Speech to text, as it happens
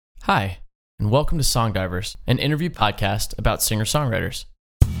Hi, and welcome to Song Divers, an interview podcast about singer-songwriters.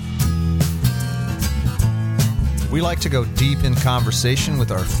 We like to go deep in conversation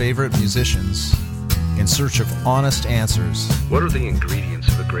with our favorite musicians in search of honest answers. What are the ingredients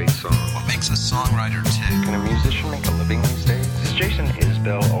of a great song? What makes a songwriter tick? Can a musician make a living these days? Is Jason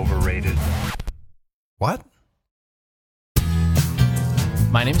Isbell overrated? What?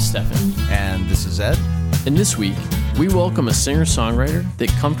 My name is Stefan, And this is Ed. and this week, we welcome a singer-songwriter that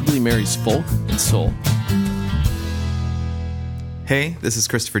comfortably marries folk and soul. Hey, this is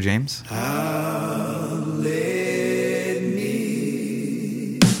Christopher James. I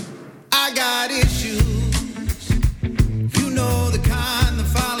got issues, you know the kind that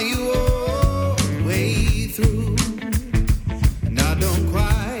follow you all the way through, and I don't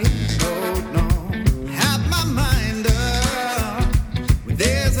quite have my mind up.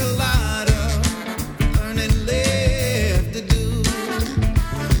 There's a lot of learning left to do.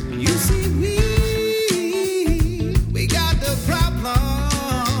 You see, we got the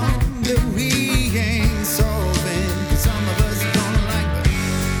problem that we ain't solving. Some of us don't like the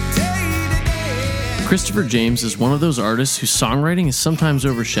day-to-day. Christopher James is one of those artists whose songwriting is sometimes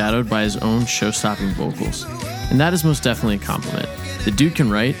overshadowed by his own show-stopping vocals. And that is most definitely a compliment. The dude can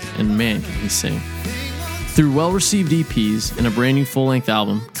write, and man, can he sing. Through well-received EPs and a brand new full-length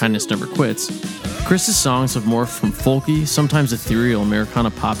album, Kindness Never Quits, Chris's songs have morphed from folky, sometimes ethereal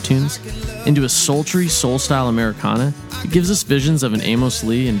Americana pop tunes into a sultry, soul-style Americana that gives us visions of an Amos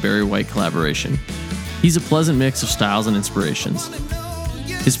Lee and Barry White collaboration. He's a pleasant mix of styles and inspirations.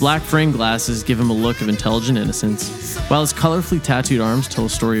 His black framed glasses give him a look of intelligent innocence, while his colorfully tattooed arms tell a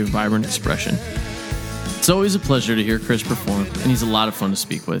story of vibrant expression. It's always a pleasure to hear Chris perform, and he's a lot of fun to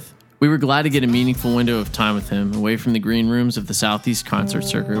speak with. We were glad to get a meaningful window of time with him away from the green rooms of the Southeast concert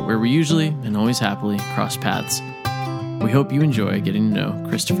circuit, where we usually, and always happily, cross paths. We hope you enjoy getting to know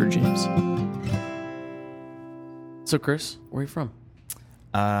Christopher James. So, Chris, where are you from?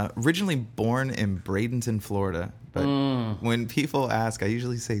 Originally born in Bradenton, Florida, but when people ask, I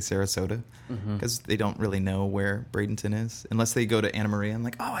usually say Sarasota because they don't really know where Bradenton is unless they go to Anna Maria. I'm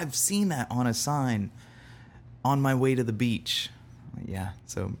like, oh, I've seen that on a sign on my way to the beach. Yeah,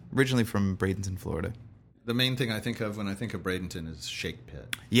 so originally from Bradenton, Florida. The main thing I think of when I think of Bradenton is Shake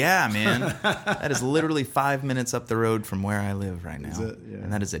Pit. Yeah, man. That is literally 5 minutes up the road from where I live right now. Is it? Yeah.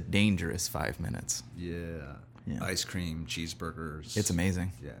 And that is a dangerous 5 minutes. Yeah. Ice cream, cheeseburgers. It's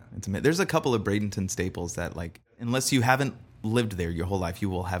amazing. Yeah. It's There's a couple of Bradenton staples that, like, unless you haven't lived there your whole life, you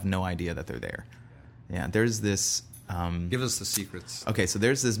will have no idea that they're there. Yeah, there's this... Give us the secrets. Okay, so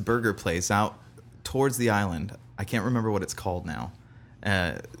there's this burger place out towards the island. I can't remember what it's called now,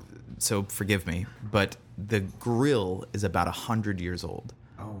 so forgive me. But the grill is about 100 years old.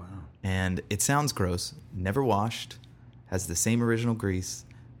 Oh, wow. And it sounds gross. Never washed. Has the same original grease.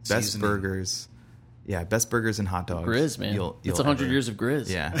 Best Seasoning. burgers. Yeah, best burgers and hot dogs. Grizz, man. It's 100 years of Grizz.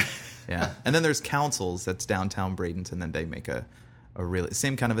 Yeah, yeah. And then there's Councils, that's downtown Bradenton, and they make a really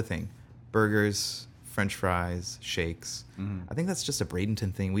same kind of a thing. Burgers, French fries, shakes. I think that's just a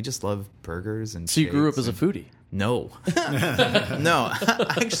Bradenton thing. We just love burgers and So you grew up shakes as a foodie? No. No.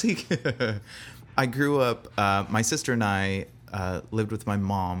 Actually, I grew up, my sister and I lived with my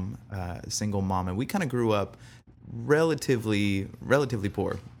mom, single mom, and we kind of grew up relatively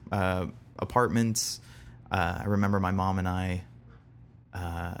poor. Apartments. I remember my mom and I,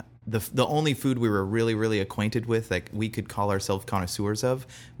 the only food we were really acquainted with, like we could call ourselves connoisseurs of,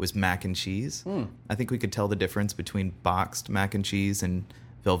 was mac and cheese. I think we could tell the difference between boxed mac and cheese and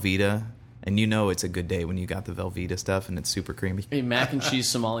Velveeta. And you know it's a good day when you got the Velveeta stuff and it's super creamy. A mac and cheese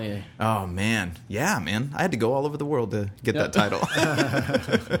sommelier. Oh, man. Yeah, man. I had to go all over the world to get that title.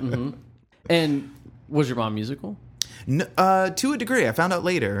 And was your mom musical? No, to a degree. I found out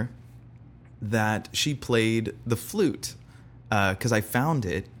later that she played the flute because I found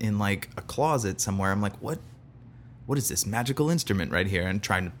it in like a closet somewhere. I'm like, what is this magical instrument right here? And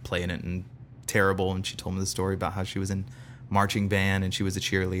trying to play in it and terrible. And she told me the story about how she was in marching band and she was a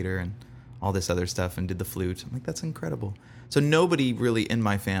cheerleader and all this other stuff and did the flute. I'm like, that's incredible. So nobody really in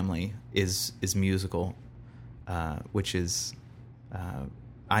my family is musical, which is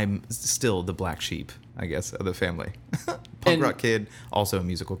I'm still the black sheep, I guess, of the family. Punk rock kid, also a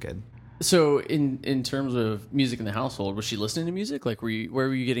musical kid. So in terms of music in the household, was she listening to music? Like, where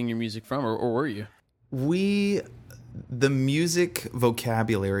were you getting your music from, or were you? The music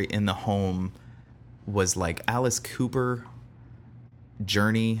vocabulary in the home was like Alice Cooper,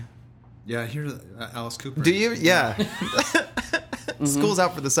 Journey. Yeah, I hear Alice Cooper. Do you? Yeah. School's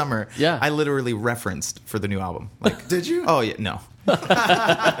out for the summer. Yeah. I literally referenced for the new album. Like, Did you? Oh, yeah. No.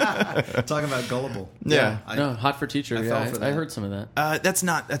 Talking about Gullible. Yeah. No, Hot for Teacher. I Yeah, fell for I that. heard some of that. That's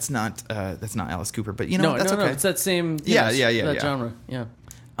not Alice Cooper, but No, that's okay. it's that same Yeah, that yeah. genre. Yeah.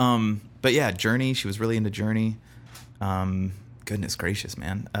 But yeah, Journey. She was really into Journey. Goodness gracious,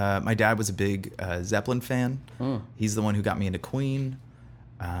 man. My dad was a big Zeppelin fan. He's the one who got me into Queen.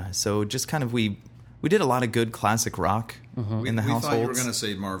 So just kind of we did a lot of good classic rock in the we household. thought you were going to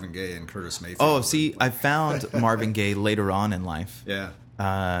say Marvin Gaye and Curtis Mayfield. Oh, see, I found Marvin Gaye later on in life. Yeah.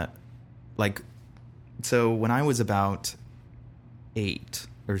 So when I was about 8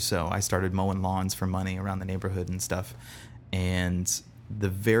 or so, I started mowing lawns for money around the neighborhood and stuff. And the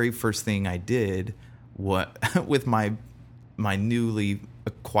very first thing I did with my newly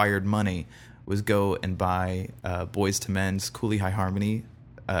acquired money was go and buy Boyz II Men's Cooley High Harmony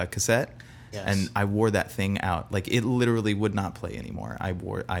cassette. Yes. And I wore that thing out. Like, it literally would not play anymore.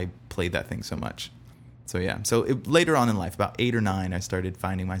 I played that thing so much. So yeah. So later on in life, about 8 or 9, I started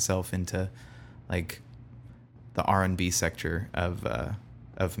finding myself into like the R&B sector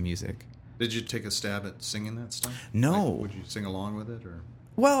of music. Did you take a stab at singing that stuff? No. Like, would you sing along with it, or?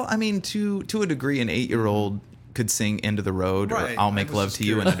 Well, I mean, to a degree, an 8-year-old could sing "End of the Road" Right. or "I'll I Make was Love just to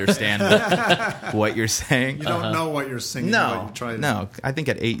You" and curious. understand what you're saying. You don't know what you're singing. but No, you try to. no. I think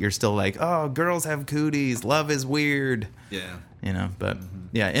at 8 you're still like, oh, girls have cooties, love is weird, Yeah. But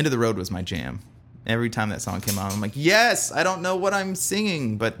yeah, "End of the Road" was my jam. Every time that song came on, I'm like, yes, I don't know what I'm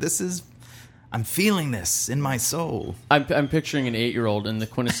singing, but I'm feeling this in my soul. I'm picturing an 8-year-old in the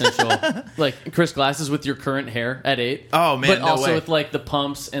quintessential like Chris Glasses with your current hair at 8. Oh, man, but no also way. with like the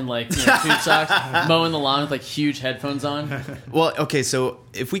pumps and like tube socks, mowing the lawn with like huge headphones on. Well, okay, so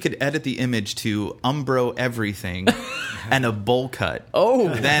if we could edit the image to Umbro everything and a bowl cut,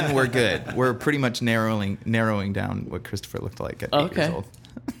 then we're good. We're pretty much narrowing down what Christopher looked like at 8 years old.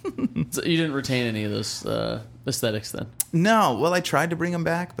 So you didn't retain any of those aesthetics then? No, well, I tried to bring them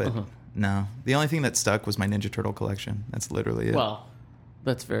back, but no. The only thing that stuck was my Ninja Turtle collection. That's literally it. Well,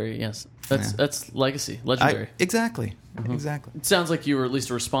 that's that's legacy, legendary. Exactly. It sounds like you were at least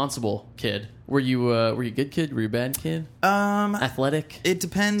a responsible kid. Were you a good kid? Were you a bad kid? Athletic? It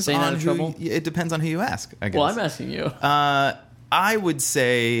depends Staying out on of who. trouble? It depends on who you ask, I guess. Well, I'm asking you. I would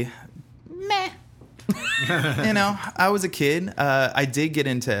say, meh. I was a kid. I did get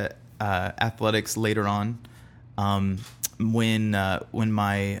into athletics later on. When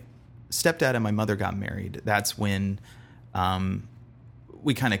my stepdad and my mother got married, that's when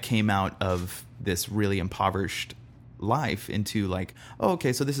we kind of came out of this really impoverished life into like, oh,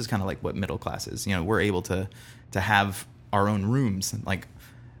 okay, so this is kind of like what middle class is. We're able to have our own rooms, like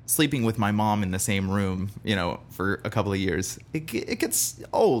sleeping with my mom in the same room, for a couple of years. It gets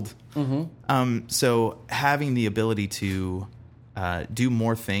old. So having the ability to do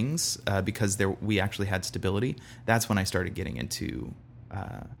more things because we actually had stability, that's when I started getting into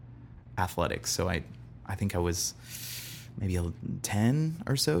athletics. So I think I was maybe 10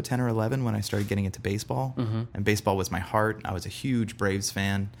 or 11 when I started getting into baseball. And baseball was my heart. I was a huge Braves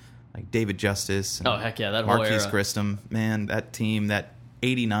fan, like David Justice. And Oh, heck yeah, that whole Marquise era. Grissom. Man, that team, that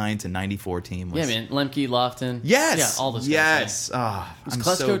 89 to 94 team was... Yeah, man. Lemke, Lofton. Yes! Yeah, all those guys. Yes! Was I'm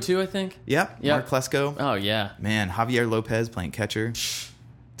Klesko so... too, I think? Yep. Yep. Mark Klesko. Oh, yeah. Man, Javier Lopez playing catcher.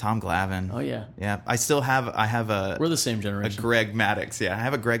 Tom Glavine. Oh, yeah. Yeah. I have a... We're the same a generation. Greg Maddux. Yeah, I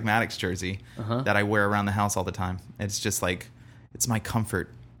have a Greg Maddux jersey that I wear around the house all the time. It's just like, it's my comfort.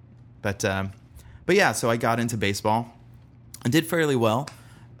 But yeah, so I got into baseball. I did fairly well.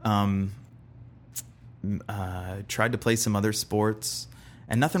 Tried to play some other sports,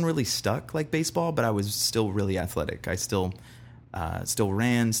 and nothing really stuck like baseball, but I was still really athletic. I still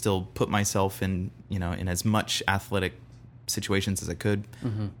ran, still put myself in, in as much athletic situations as I could.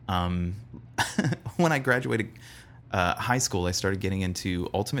 When I graduated high school, I started getting into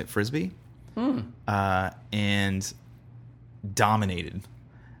ultimate frisbee and dominated.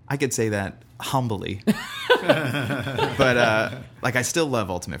 I could say that humbly, but like I still love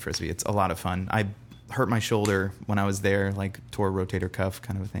ultimate frisbee. It's a lot of fun. I hurt my shoulder when I was there, like tore a rotator cuff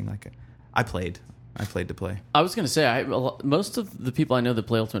kind of a thing. Like I played to play. I was going to say, most of the people I know that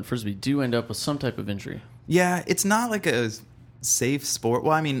play ultimate frisbee do end up with some type of injury. Yeah, it's not like a safe sport.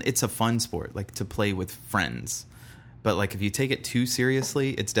 Well, I mean, it's a fun sport, like to play with friends. But like if you take it too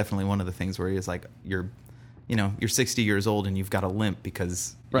seriously, it's definitely one of the things where it's like you're 60 years old and you've got a limp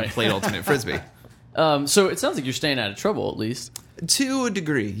because you played ultimate frisbee. So it sounds like you're staying out of trouble at least. To a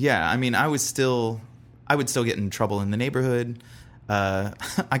degree, yeah. I mean, I would still get in trouble in the neighborhood.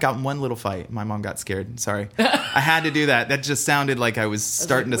 I got in one little fight. My mom got scared. Sorry. I had to do that. That just sounded like I was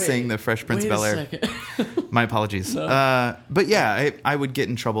starting to sing the Fresh Prince of Bel-Air. My apologies. No. But yeah, I would get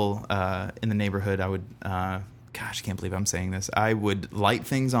in trouble in the neighborhood. I would gosh, I can't believe I'm saying this. I would light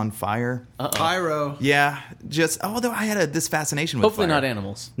things on fire. Pyro. Yeah, just although I had this fascination with Hopefully fire. not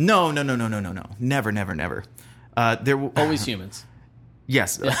animals. No. Never. Always humans.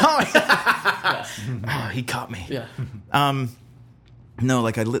 Yes. Oh, he caught me. Yeah. No,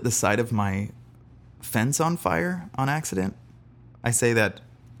 like I lit the side of my fence on fire on accident. I say that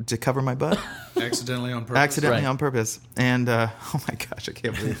to cover my butt. Accidentally on purpose. Right. On purpose. And oh my gosh, I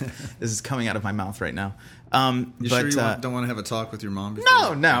can't believe this is coming out of my mouth right now. You but, sure you uh, don't want to have a talk with your mom?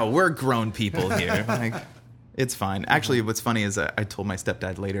 Before No, we're grown people here. Like, it's fine. Actually, what's funny is I told my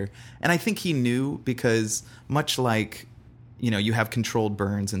stepdad later, and I think he knew because much like, you have controlled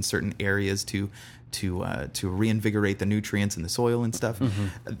burns in certain areas to reinvigorate the nutrients in the soil and stuff.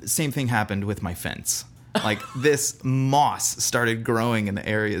 Same thing happened with my fence. Like this moss started growing in the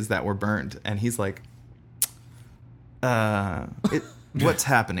areas that were burned, and he's like, what's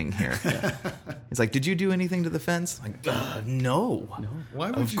happening here? He's like, did you do anything to the fence? I'm like, no.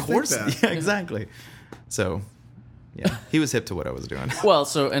 Why would Of you course. think that? Yeah, exactly. So, yeah, he was hip to what I was doing. Well,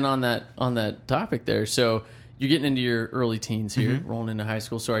 so and on that topic there, so you're getting into your early teens here, Mm-hmm. rolling into high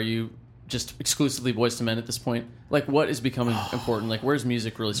school. So are you just exclusively Boyz II Men at this point? Like, what is becoming important? Like, where's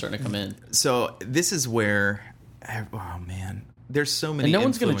music really starting to come in? So this is where, oh man, there's so many. And no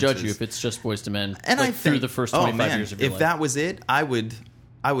one's going to judge you influences. if it's just Boyz II Men. And like, I through think, the first oh, 25 man, years of your if life. that was it, I would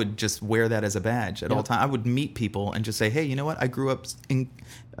just wear that as a badge at all times. I would meet people and just say, hey, you know what? I grew up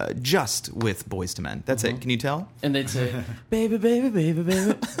just with Boyz II Men. That's it. Can you tell? And they'd say, baby, baby, baby,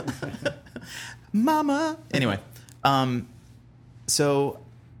 baby. Mama. Anyway, so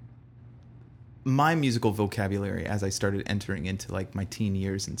my musical vocabulary as I started entering into like my teen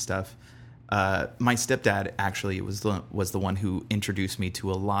years and stuff, my stepdad actually was the one who introduced me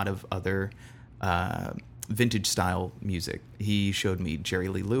to a lot of other vintage style music. He showed me Jerry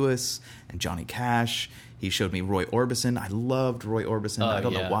Lee Lewis and Johnny Cash. He showed me Roy Orbison. I loved Roy Orbison. I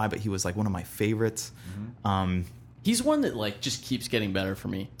don't know why, but he was like one of my favorites. He's one that like just keeps getting better for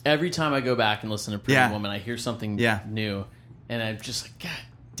me. Every time I go back and listen to Pretty Woman, I hear something new, and I'm just like, God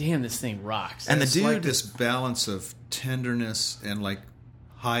damn, this thing rocks. And It's the dude, like this balance of tenderness and like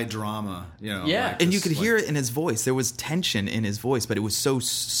high drama, Yeah. like and you this, could like- hear it in his voice. There was tension in his voice, but it was so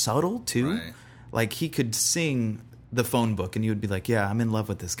subtle too. Right. Like he could sing the phone book, and you would be like, "Yeah, I'm in love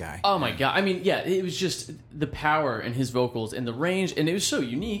with this guy." Oh my God. I mean, yeah, it was just the power in his vocals and the range, and it was so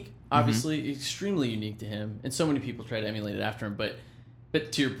unique, obviously extremely unique to him, and so many people try to emulate it after him, but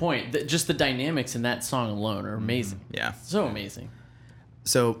to your point, just the dynamics in that song alone are amazing. Yeah. So amazing.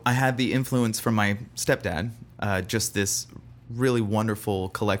 So I had the influence from my stepdad, just this really wonderful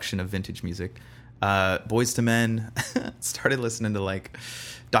collection of vintage music. Boyz II Men, started listening to like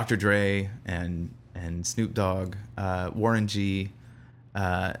Dr. Dre and Snoop Dogg, Warren G,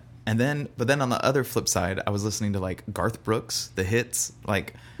 but then on the other flip side, I was listening to like Garth Brooks, the hits.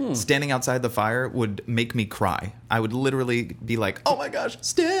 Like Standing Outside the Fire would make me cry. I would literally be like, "Oh my gosh,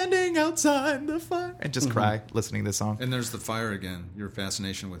 standing outside the fire," and just cry listening to this song. And there's the fire again. Your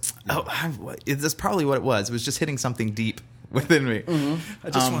fascination with. That's probably what it was. It was just hitting something deep within me. I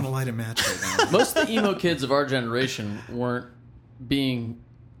just want to light a match right now. Most of the emo kids of our generation weren't being,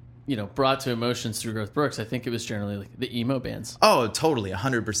 brought to emotions through Garth Brooks. I think it was generally like the emo bands. Oh, totally,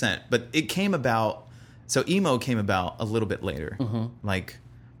 100%. But it came about. So emo came about a little bit later. Like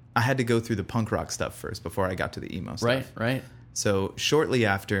I had to go through the punk rock stuff first before I got to the emo stuff. Right. So shortly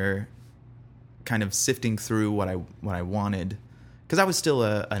after, kind of sifting through what I wanted, because I was still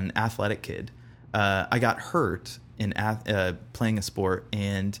an athletic kid. I got hurt in playing a sport,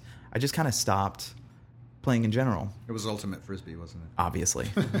 and I just kind of stopped playing in general. It was ultimate frisbee, wasn't it? Obviously.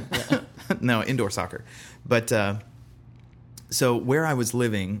 No, indoor soccer. But so where I was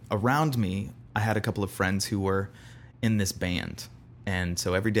living, around me, I had a couple of friends who were in this band. And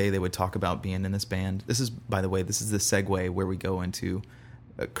so every day they would talk about being in this band. This is, by the way, the segue where we go into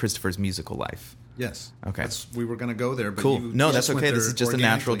Christopher's musical life. Yes. Okay. We were going to go there, but Cool. you No, just that's went okay. This there is just a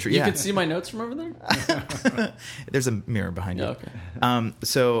natural organically. tree. You Yeah. could see my notes from over there? There's a mirror behind you. Yeah, okay.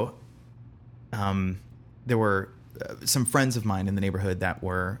 So there were some friends of mine in the neighborhood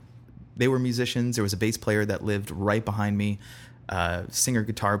they were musicians. There was a bass player that lived right behind me. Singer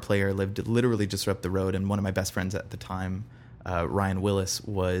guitar player lived literally just up the road. And one of my best friends at the time, Ryan Willis,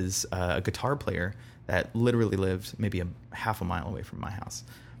 was a guitar player that literally lived maybe half a mile away from my house.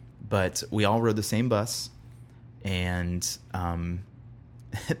 But we all rode the same bus, and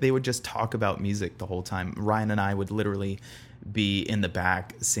they would just talk about music the whole time. Ryan and I would literally be in the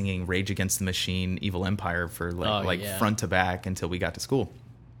back singing Rage Against the Machine, Evil Empire for front to back until we got to school.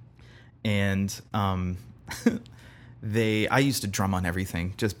 And I used to drum on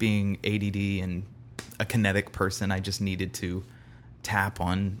everything, just being ADD and a kinetic person. I just needed to tap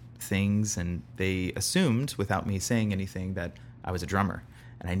on things, and they assumed, without me saying anything, that I was a drummer.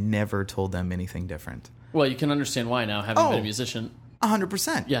 And I never told them anything different. Well, you can understand why now, having been a musician.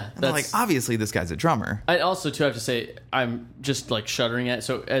 100%. Yeah, And they're like, obviously this guy's a drummer. I also, too, have to say, I'm just, like, shuddering at...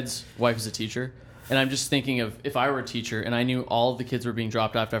 So, Ed's wife is a teacher, and I'm just thinking of if I were a teacher and I knew all of the kids were being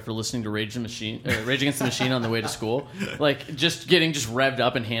dropped off after listening to Rage Against the Machine on the way to school, like, just getting revved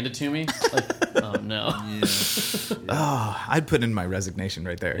up and handed to me. Like, oh, no. Oh, I'd put in my resignation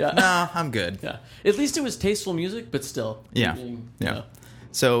right there. Yeah. No, I'm good. Yeah. At least it was tasteful music, but still. Yeah. You Yeah. know.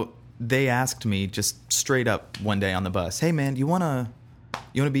 So they asked me just straight up one day on the bus, "Hey man, you wanna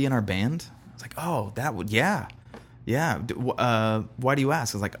be in our band?" I was like, "Oh, that would yeah. Why do you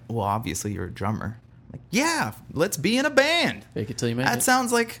ask?" I was like, "Well, obviously you're a drummer." I'm like, "Yeah, let's be in a band." Fake it till you make That it.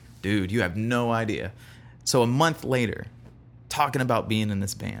 sounds like, dude, you have no idea. So a month later, talking about being in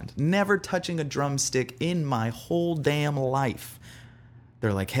this band, never touching a drumstick in my whole damn life.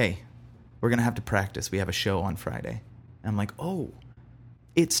 They're like, "Hey, we're gonna have to practice. We have a show on Friday." And I'm like, "Oh,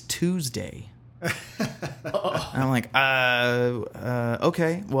 it's Tuesday." And I'm like,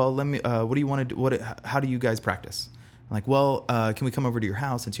 okay, well, let me, what do you want to do? How do you guys practice? I'm like, well, can we come over to your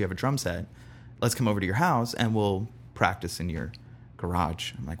house since you have a drum set? Let's come over to your house and we'll practice in your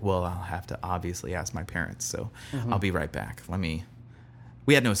garage. I'm like, well, I'll have to obviously ask my parents, so I'll be right back.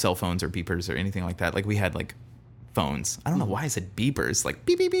 We had no cell phones or beepers or anything like that. Like, we had, like, phones. I don't know why I said beepers. Like,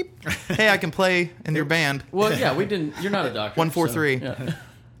 beep, beep, beep. Hey, I can play in your band. Well, yeah, we didn't... You're not a doctor. 143. So,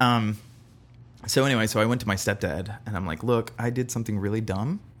 yeah. So anyway, I went to my stepdad, and I'm like, look, I did something really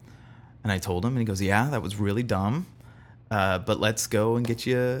dumb. And I told him, and he goes, yeah, that was really dumb, but let's go and get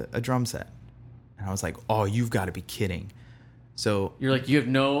you a drum set. And I was like, oh, you've got to be kidding. So You're like, you have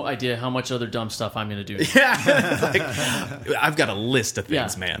no idea how much other dumb stuff I'm going to do. yeah, like, I've got a list of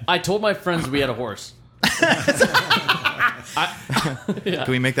things, man. I told my friends we had a horse. Can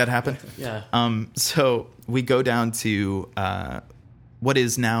we make that happen? Yeah. So we go down to what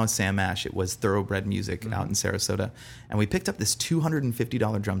is now Sam Ash. It was Thoroughbred Music out in Sarasota. And we picked up this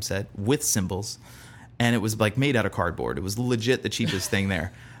 $250 drum set with cymbals. And it was like made out of cardboard. It was legit the cheapest thing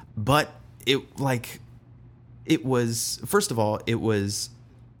there. But it was, first of all, it was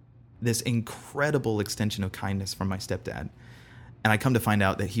this incredible extension of kindness from my stepdad. And I come to find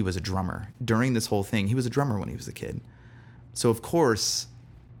out that he was a drummer. During this whole thing, he was a drummer when he was a kid. So, of course,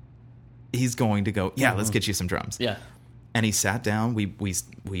 he's going to go, yeah, let's get you some drums. Yeah. And he sat down.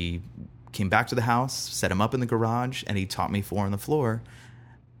 We came back to the house, set him up in the garage, and he taught me 4 on the floor.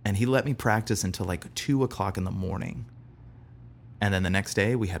 And he let me practice until like 2 o'clock in the morning. And then the next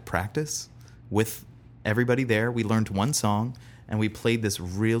day, we had practice with everybody there. We learned one song, and we played this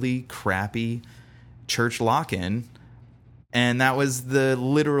really crappy church lock-in. And that was the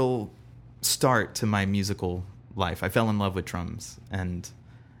literal start to my musical life. I fell in love with drums, and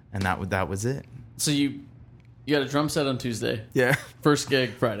that was it. So you got a drum set on Tuesday. Yeah. First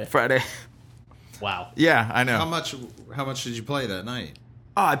gig Friday. Friday. Wow. Yeah, I know. How much did you play that night?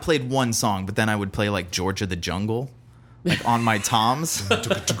 Oh, I played one song, but then I would play like Georgia the Jungle, like on my toms.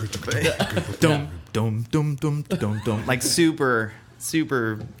 Dum dum dum dum dum dum, like super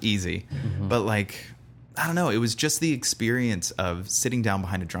easy. But like, I don't know, it was just the experience of sitting down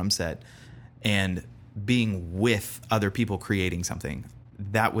behind a drum set and being with other people creating something.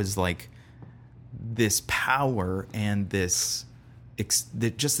 That was like this power and this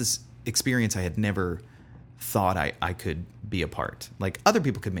experience I had never thought I could be a part. Like, other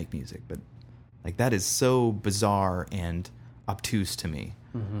people could make music, but like, that is so bizarre and obtuse to me.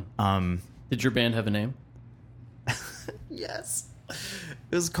 Did your band have a name? Yes.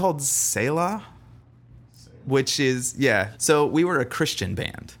 It was called Selah, which is, yeah. So we were a Christian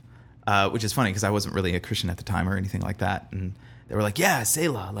band, which is funny because I wasn't really a Christian at the time or anything like that. And they were like, yeah,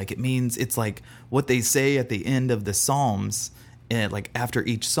 Selah. Like, it means, it's like what they say at the end of the Psalms, and like after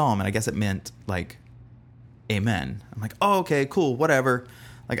each Psalm. And I guess it meant like, amen. I'm like, oh, okay, cool, whatever.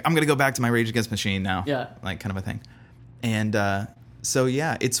 Like, I'm going to go back to my Rage Against the Machine now. Yeah. Like, kind of a thing. And so,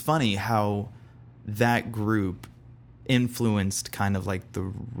 yeah, it's funny how that group influenced kind of like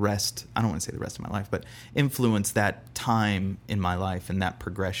the rest, I don't want to say the rest of my life, but influenced that time in my life and that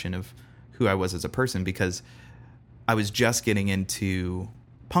progression of who I was as a person, because I was just getting into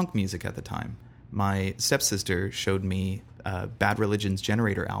punk music at the time. My stepsister showed me Bad Religion's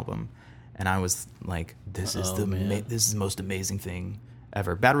Generator album, and I was like, this is this is the most amazing thing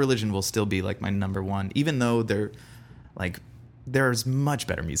ever. Bad Religion will still be like my number one, even though there's much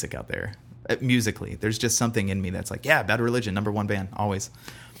better music out there. Musically, there's just something in me that's like, yeah, Bad Religion, number one band, always.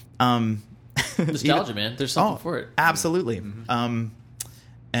 Nostalgia, man. There's something for it. Absolutely.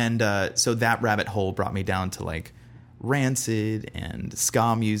 And so that rabbit hole brought me down to like Rancid and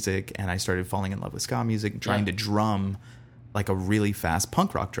ska music, and I started falling in love with ska music and trying to drum like a really fast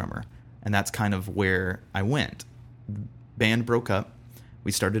punk rock drummer. And that's kind of where I went. Band broke up.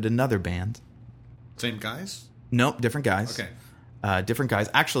 We started another band. Same guys? Nope, different guys. Okay. Different guys.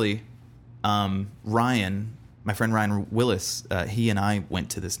 Actually, Ryan, my friend Ryan Willis, he and I went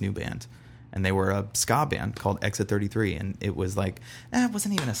to this new band. And they were a ska band called Exit 33. And it was like, it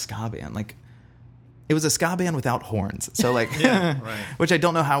wasn't even a ska band. Like, it was a ska band without horns. So like, Right. which I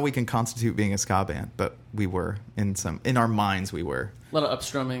don't know how we can constitute being a ska band, but we were in our minds we were. A lot of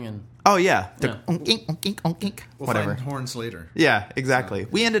upstrumming and Oh yeah. Yeah. Onkink, onkink, onkink, We'll whatever. find horns later. Yeah, exactly.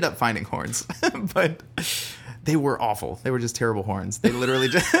 We ended up finding horns, but they were awful. They were just terrible horns. They literally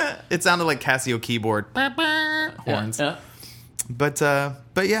just, it sounded like Casio keyboard horns. Yeah. But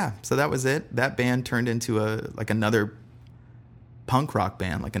yeah, so that was it. That band turned into another punk rock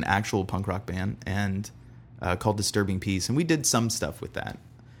band, like an actual punk rock band, and called Disturbing Peace. And we did some stuff with that.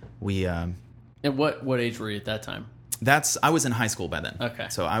 We And what age were you at that time? I was in high school by then. Okay.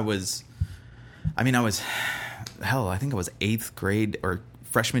 So I think I was 8th grade or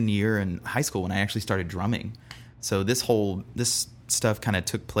freshman year in high school when I actually started drumming. So this stuff kind of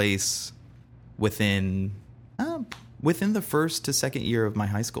took place within the first to second year of my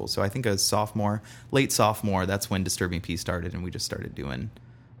high school. So I think a late sophomore, that's when Disturbing Peace started, and we just started doing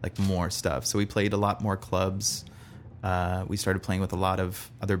like more stuff. So we played a lot more clubs. We started playing with a lot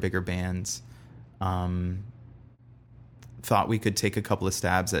of other bigger bands. Thought we could take a couple of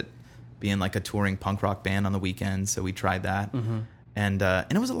stabs at being like a touring punk rock band on the weekends, so we tried that. Mm-hmm. And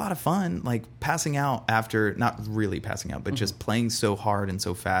it was a lot of fun, like passing out after, not really passing out, but just playing so hard and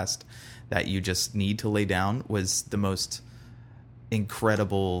so fast that you just need to lay down was the most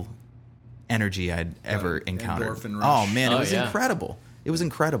incredible energy I'd ever encountered. Endorphin rush. Oh man, it was yeah. incredible. It was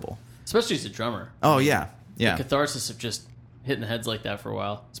incredible. Especially as a drummer. Oh yeah, yeah. The catharsis of just hitting heads like that for a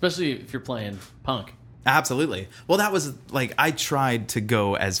while. Especially if you're playing punk. Absolutely. Well, that was like, I tried to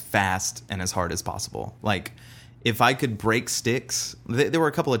go as fast and as hard as possible. Like, if I could break sticks, there were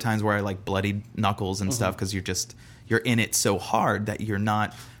a couple of times where I like bloodied knuckles and stuff because you're in it so hard that you're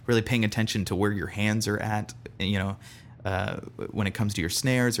not really paying attention to where your hands are at, you know, when it comes to your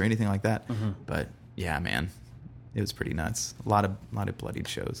snares or anything like that. But yeah, man, it was pretty nuts. A lot of bloodied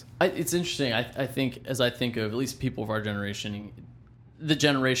shows. It's interesting. I think, as I think of at least people of our generation, the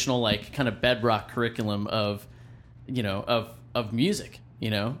generational like kind of bedrock curriculum of, you know, of music, you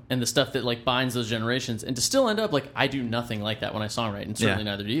know, and the stuff that like binds those generations, and to still end up like, I do nothing like that when I songwrite, and certainly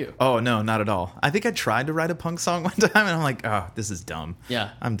neither do you. Oh no, not at all. I think I tried to write a punk song one time, and I'm like, oh, this is dumb. Yeah.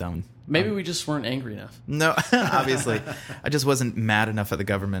 I'm done. Maybe we just weren't angry enough. No, obviously. I just wasn't mad enough at the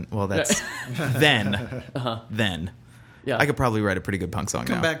government. Well, that's then. Then. Yeah. I could probably write a pretty good punk song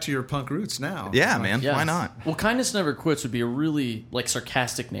Come now. back to your punk roots now. Yeah, man. Yes. Why not? Well, Kindness Never Quits would be a really like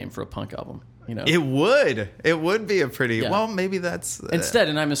sarcastic name for a punk album, you know? It would. It would be a pretty... Yeah. Well, maybe that's... Instead,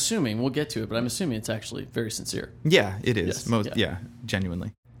 and I'm assuming, we'll get to it, but I'm assuming it's actually very sincere. Yeah, it is. Yes, Yeah,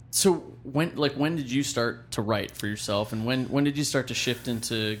 genuinely. So when did you start to write for yourself, and when did you start to shift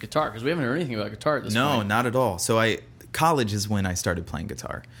into guitar? Because we haven't heard anything about guitar at this point. No, not at all. So college is when I started playing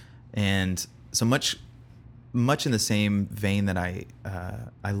guitar. And so much in the same vein that I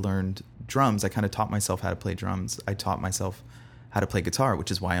learned drums, I kind of taught myself how to play drums. I taught myself how to play guitar,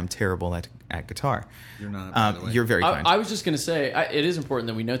 which is why I'm terrible at guitar. You're not, by the way. You're very kind. I was just going to say, it is important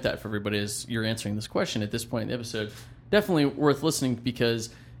that we note that for everybody as you're answering this question at this point in the episode. Definitely worth listening because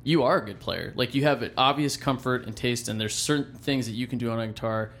you are a good player. Like, you have an obvious comfort and taste, and there's certain things that you can do on a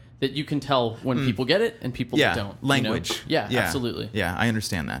guitar that you can tell when people get it and people that don't. Language. You know? Yeah, absolutely. Yeah, I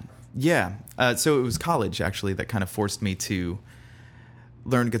understand that. Yeah. So it was college, actually, that kind of forced me to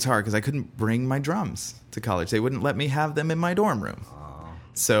learn guitar because I couldn't bring my drums to college. They wouldn't let me have them in my dorm room.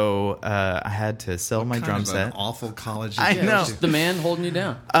 So I had to sell my drum set. An awful college. I know. Just the man holding you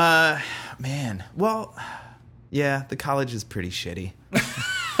down. Man. Well, yeah, the college is pretty shitty.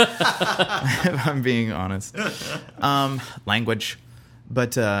 If I'm being honest. Language.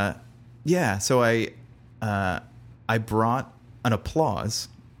 But yeah, so I brought an applause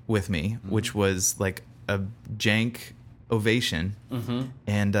with me, which was like a jank ovation,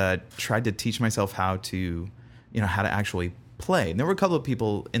 and tried to teach myself how to actually play. And there were a couple of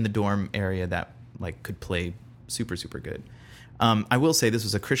people in the dorm area that like could play super, super good. I will say this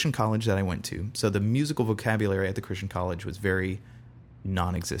was a Christian college that I went to, so the musical vocabulary at the Christian college was very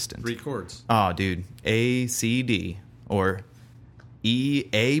non-existent. 3 chords. Oh, dude, A, C, D, or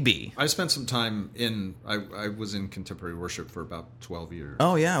EAB. I spent some time I was in contemporary worship for about 12 years.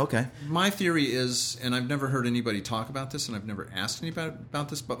 Oh, yeah, okay. My theory is, and I've never heard anybody talk about this, and I've never asked anybody about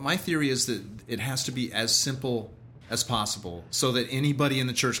this, but my theory is that it has to be as simple as possible so that anybody in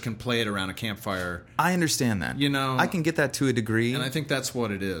the church can play it around a campfire. I understand that. You know, I can get that to a degree. And I think that's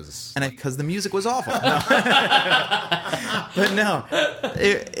what it is. And because the music was awful. No. But no,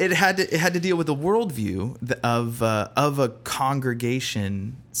 it had to deal with the worldview of a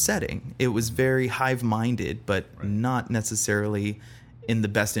congregation setting. It was very hive-minded, but not necessarily in the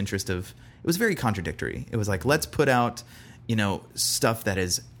best interest of. It was very contradictory. It was like, let's put out, stuff that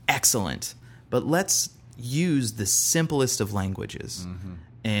is excellent, but let's use the simplest of languages.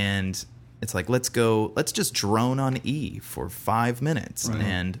 And it's like, let's just drone on E for 5 minutes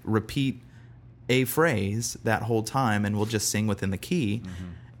and repeat a phrase that whole time, and we'll just sing within the key.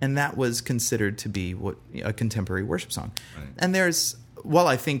 And that was considered to be what a contemporary worship song. And while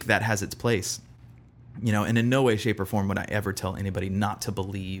I think that has its place, and in no way, shape, or form would I ever tell anybody not to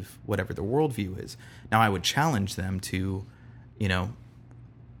believe whatever their worldview is. Now, I would challenge them to,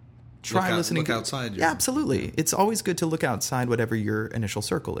 try listening. Look outside. Yeah, absolutely. It's always good to look outside whatever your initial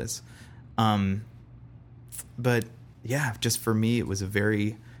circle is. But yeah, just for me, it was a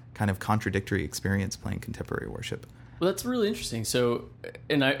very kind of contradictory experience playing contemporary worship. Well, that's really interesting. So,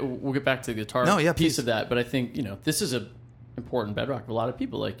 and we'll get back to the guitar piece please. of that, but I think, this is a important bedrock of a lot of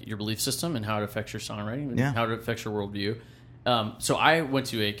people, like your belief system and how it affects your songwriting and how it affects your worldview. So I went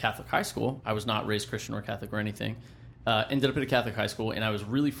to a Catholic high school. I was not raised Christian or Catholic or anything. Ended up at a Catholic high school, and I was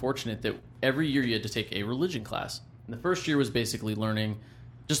really fortunate that every year you had to take a religion class. And the first year was basically learning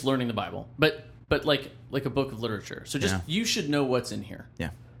the Bible, but like a book of literature. So you should know what's in here. Yeah.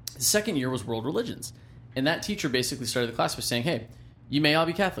 The second year was world religions, and that teacher basically started the class by saying, "Hey, you may all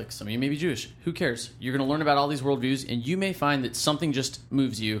be Catholic, some of you may be Jewish. Who cares? You're going to learn about all these worldviews, and you may find that something just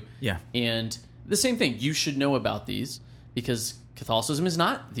moves you. Yeah. And the same thing, you should know about these because Catholicism is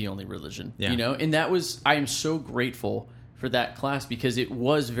not the only religion, And I am so grateful for that class because it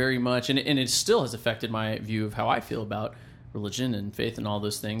was very much, and it still has affected my view of how I feel about religion and faith and all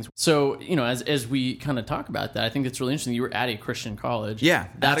those things. So, as we kind of talk about that, I think it's really interesting. You were at a Christian college. Yeah.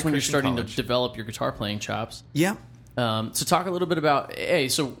 That's when you're starting to develop your guitar playing chops. Yeah. So talk a little bit about,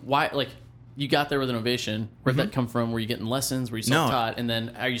 so why, you got there with an Ovation. Where'd that come from? Were you getting lessons? Were you self-taught? And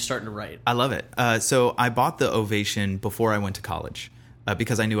then are you starting to write? I love it. So I bought the Ovation before I went to college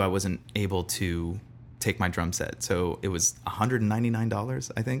because I knew I wasn't able to take my drum set. So it was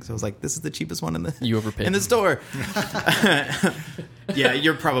 $199, I think. So I was like, this is the cheapest one in the store. Yeah,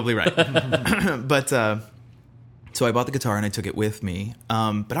 you're probably right. But so I bought the guitar and I took it with me.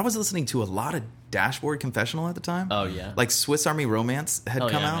 But I was listening to a lot of Dashboard Confessional at the time. Oh, yeah. Like Swiss Army Romance had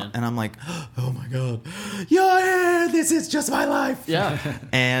come out. Man. And I'm like, oh my God, your hair, this is just my life. Yeah.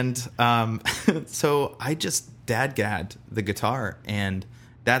 And so I just dadgadded the guitar. And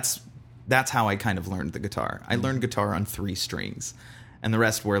that's how I kind of learned the guitar. I learned guitar on 3 strings. And the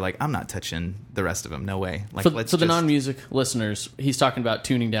rest were like, I'm not touching the rest of them. No way. Like, for the non-music listeners, he's talking about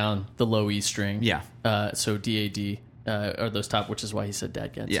tuning down the low E string. Yeah. So D-A-D are those top, which is why he said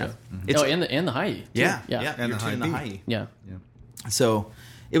dad. Yeah. So. And the high E. Too. Yeah. And You're tuning the high E. Yeah. So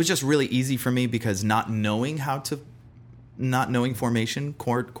it was just really easy for me because not knowing formation,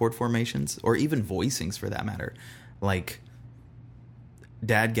 chord formations, or even voicings for that matter, like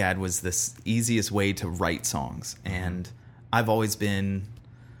dadgad was the easiest way to write songs. And I've always been,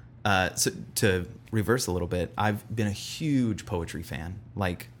 so to reverse a little bit, I've been a huge poetry fan,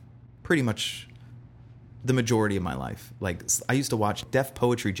 like pretty much the majority of my life. Like I used to watch Def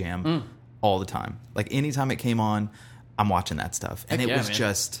Poetry Jam all the time. Like anytime it came on, I'm watching that stuff. And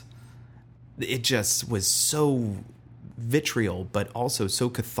it just was so vitriol, but also so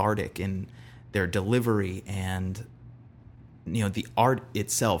cathartic in their delivery and the art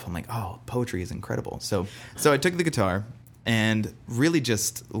itself. I'm like, oh, poetry is incredible. So I took the guitar and really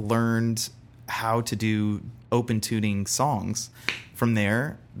just learned how to do open tuning songs. From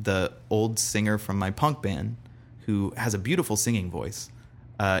there, the old singer from my punk band, who has a beautiful singing voice,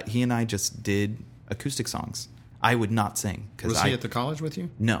 he and I just did acoustic songs. I would not sing. Was he at the college with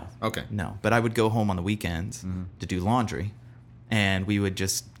you? No. Okay. No, but I would go home on the weekends to do laundry. And we would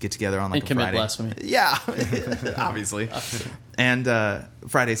just get together on like a commit Friday. Blasphemy. Yeah, obviously. And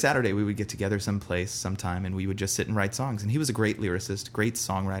Friday, Saturday, we would get together sometime, and we would just sit and write songs. And he was a great lyricist, great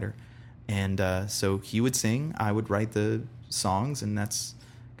songwriter. And so he would sing, I would write the songs, and that's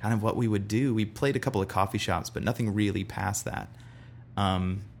kind of what we would do. We played a couple of coffee shops, but nothing really past that.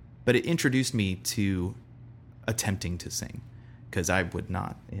 But it introduced me to attempting to sing, because I would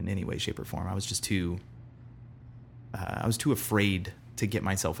not in any way, shape, or form. I was just too I was too afraid to get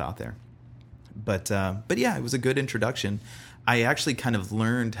myself out there. But yeah, it was a good introduction. I actually kind of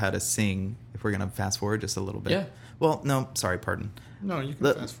learned how to sing. If we're gonna fast forward just a little bit. Yeah. Well, no, sorry, pardon. No, you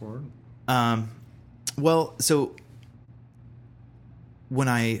can fast forward. Well, so when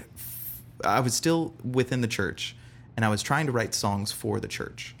I was still within the church, and I was trying to write songs for the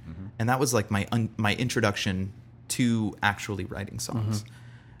church, and that was like my introduction to actually writing songs.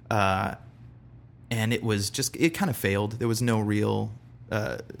 And it kind of failed. There was no real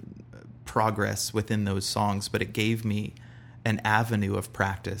progress within those songs, but it gave me an avenue of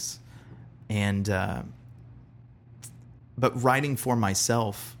practice. And but writing for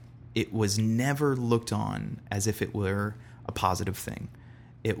myself, it was never looked on as if it were a positive thing.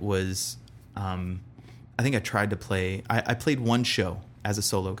 It was, I think I tried to play, I played one show as a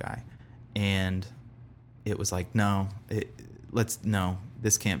solo guy, and it was like, no,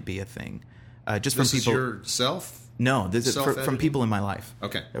 this can't be a thing. Just This from people. is yourself? No, this is from Self-editing? people in my life.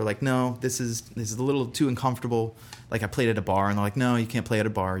 Okay. They were like, no, this is a little too uncomfortable. Like I played at a bar, and they're like, no, you can't play at a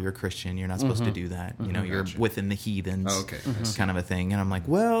bar. You're a Christian. You're not supposed to do that. You know, you're Gotcha. within the heathens. Oh, okay. Kind of a thing. And I'm like,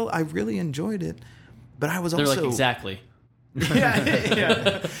 well, I really enjoyed it, but I was They're also like, exactly.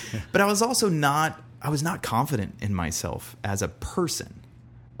 yeah. But I was also not confident in myself as a person.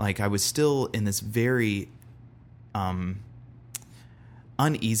 Like I was still in this very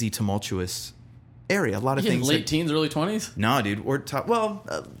uneasy, tumultuous area. A lot of things. Late teens, early 20s? No, dude. We're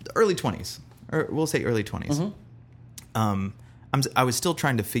early 20s. Or we'll say early 20s. I was still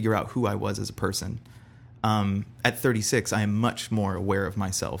trying to figure out who I was as a person. At 36, I am much more aware of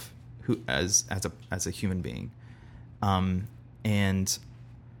myself as a human being. I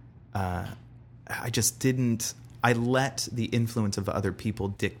just didn't. I let the influence of other people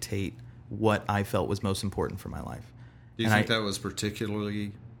dictate what I felt was most important for my life. Do you think that was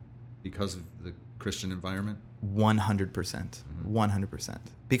particularly because of the Christian environment? 100%. 100%.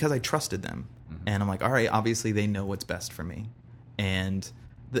 Because I trusted them. And I'm like, all right, obviously they know what's best for me. And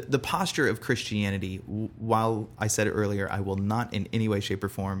the posture of Christianity, while I said it earlier, I will not in any way, shape, or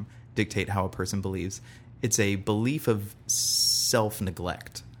form dictate how a person believes. It's a belief of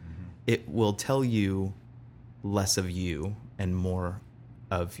self-neglect. It will tell you less of you and more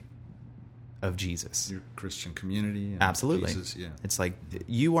of Jesus. Your Christian community? And Absolutely. Jesus, yeah. It's like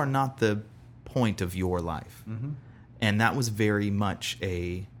you are not the point of your life. And that was very much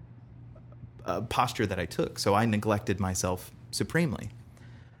a posture that I took. So I neglected myself supremely.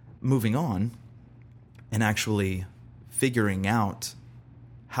 Moving on and actually figuring out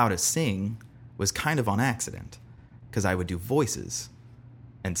how to sing was kind of on accident, because I would do voices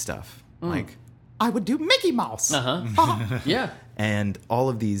and stuff. Like, I would do Mickey Mouse. Yeah. And all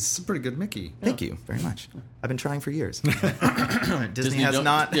of these... It's a pretty good Mickey. Thank you very much. I've been trying for years. Disney has don't,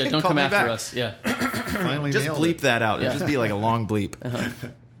 not Yeah, don't called come me after back. us. Yeah. Finally Just nailed bleep it. that out. Yeah. It'll just be like a long bleep.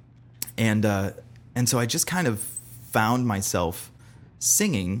 And so I just kind of found myself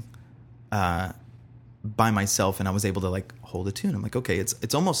singing by myself, and I was able to like hold a tune. I'm like, okay,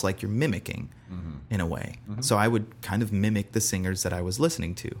 it's almost like you're mimicking in a way. So I would kind of mimic the singers that I was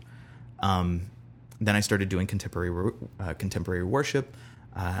listening to. Then I started doing contemporary worship.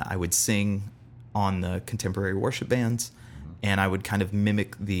 I would sing on the contemporary worship bands, and I would kind of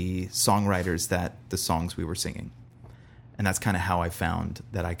mimic the songwriters that the songs we were singing. And that's kind of how I found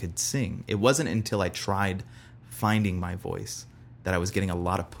that I could sing. It wasn't until I tried finding my voice that I was getting a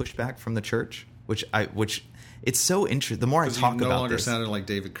lot of pushback from the church, which it's so interesting. The more I talk you no about longer this, sounded like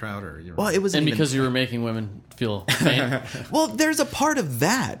David Crowder. well, it was And because you were making women feel pain. well, there's a part of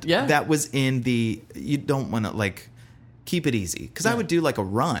that Yeah. that was in the you don't want to like keep it easy, because I would do like a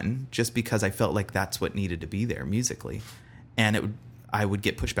run just because I felt like that's what needed to be there musically, and I would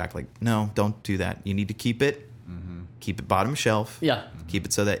get pushback like, no, don't do that. You need to keep it bottom shelf. Yeah. Keep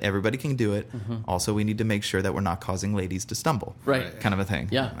it so that everybody can do it. Also, we need to make sure that we're not causing ladies to stumble. Right. Kind of a thing.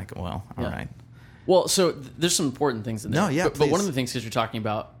 Yeah. Like, well, all Yeah. right. Well, so there's some important things in there. No, yeah, But one please. of the things, because you're talking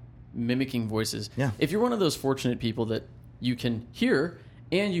about mimicking voices. Yeah. If you're one of those fortunate people that you can hear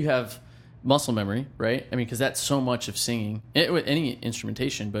and you have muscle memory, right? I mean, because that's so much of singing, with any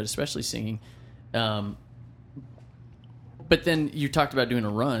instrumentation, but especially singing. But then you talked about doing a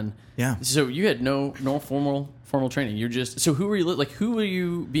run. Yeah. So you had no formal training. You're just, so who were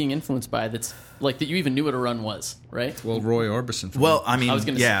you being influenced by that's like that you even knew what a run was, right? Well, Roy Orbison. Well, I mean, I was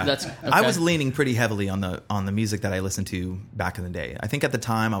gonna yeah, say, that's- I okay. was leaning pretty heavily on the music that I listened to back in the day. I think at the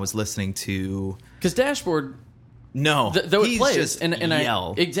time I was listening to Because Dashboard, though it he's plays just and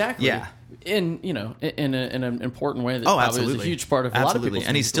yell. exactly, Yeah. in an important way that Oh, probably absolutely. was a huge part of a lot of Absolutely. people's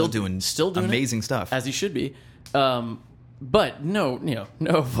And he's music still doing it, amazing stuff. as he should be. But no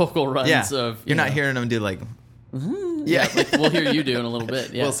vocal runs Yeah, of you're not hearing him do like Yeah, Like we'll hear you do in a little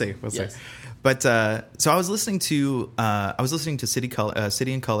bit. Yeah. We'll see. Yes. But so I was listening to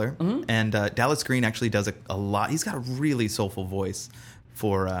City and Color, and Dallas Green actually does a lot. He's got a really soulful voice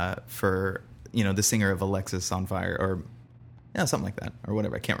for the singer of Alexis on Fire, or something like that, or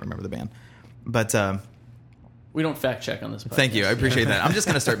whatever. I can't remember the band, but We don't fact check on this podcast. thank you. I appreciate that. I'm just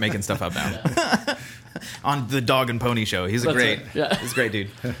gonna start making stuff up now. On the Dog and Pony Show, he's That's great. right. Yeah. He's a great dude.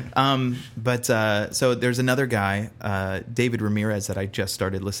 So there's another guy, David Ramirez, that I just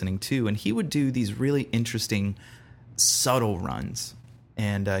started listening to, and he would do these really interesting, subtle runs.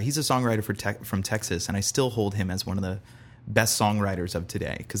 And he's a songwriter from Texas, and I still hold him as one of the best songwriters of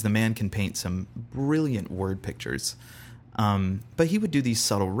today because the man can paint some brilliant word pictures. But he would do these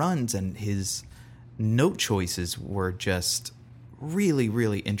subtle runs, and his note choices were just really,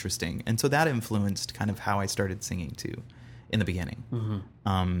 really interesting. And so that influenced kind of how I started singing too in the beginning.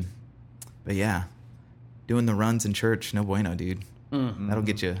 But yeah, doing the runs in church, no bueno, dude. That'll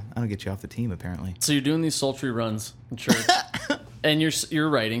get you off the team, apparently. So you're doing these sultry runs in church, and you're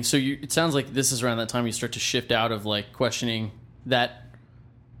writing. So it sounds like this is around that time you start to shift out of like questioning that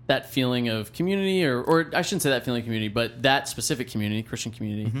feeling of community, or I shouldn't say that feeling of community, but that specific community, Christian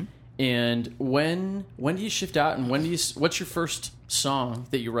community. And when do you shift out, and what's your first song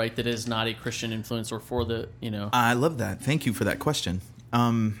that you write that is not a Christian influence or for the, I love that. Thank you for that question.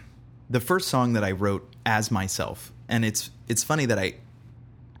 The first song that I wrote as myself, and it's funny that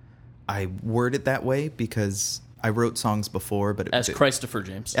I word it that way because I wrote songs before, but as Christopher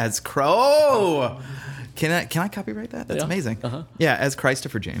James. Can I copyright that? That's Yeah. amazing. Uh-huh. Yeah, as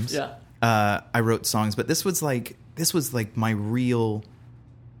Christopher James. Yeah. I wrote songs, but this was like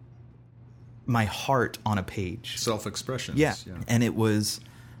my heart on a page. Self-expression. Yeah. And it was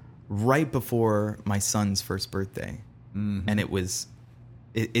right before my son's first birthday. And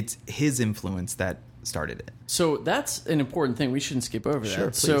it's his influence that started it. So that's an important thing. We shouldn't skip over that. Sure,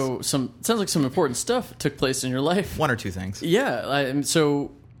 please. So it sounds like some important stuff took place in your life. One or two things. Yeah.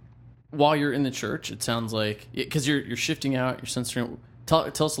 So while you're in the church, it sounds like, because you're shifting out, you're censoring. Tell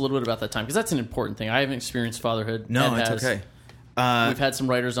us a little bit about that time, because that's an important thing. I haven't experienced fatherhood. No, Ed it's has. okay. We've had some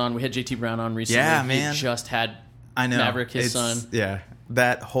writers on. We had JT Brown on recently. Yeah, man. He just had I know. Maverick, his son. Yeah.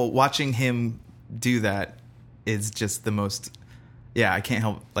 That whole, watching him do that is just the most, I can't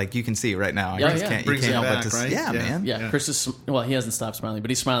help, like you can see right now. Yeah, I just yeah. can't, Brings you can't it help back, but to right? yeah, man. Yeah, Chris is, he hasn't stopped smiling, but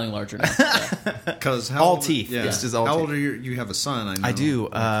he's smiling larger now. Yeah. Because All teeth. It's just all How teeth. old are you? You have a son, I know. I do.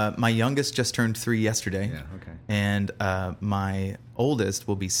 My youngest just turned 3 yesterday. Yeah, okay. And my oldest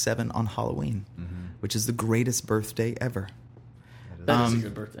will be 7 on Halloween, which is the greatest birthday ever. That is a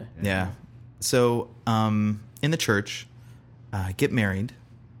good birthday. Yeah. So in the church, get married,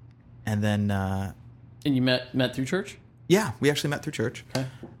 and then And you met through church? we actually met through church. Okay.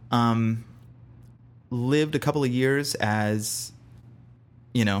 Lived a couple of years as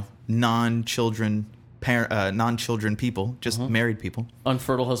non-children people, just married people.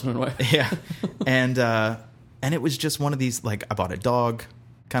 Unfertile husband and wife. Yeah. And it was just one of these, like, I bought a dog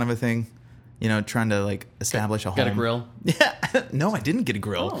kind of a thing, trying to like establish a home. Got a grill? Yeah. No, I didn't get a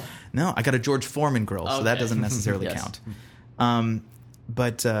grill. Oh. No, I got a George Foreman grill, so that Okay. doesn't necessarily Yes. count.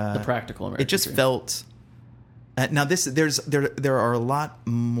 But The practical American it just dream. felt. Now there are a lot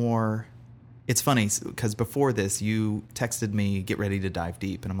more. It's funny because before this, you texted me, "Get ready to dive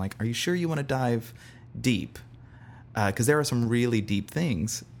deep," and I'm like, "Are you sure you want to dive deep?" Because there are some really deep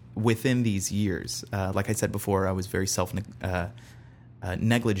things within these years. Like I said before, I was very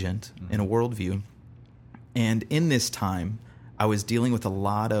negligent in a worldview, and in this time, I was dealing with a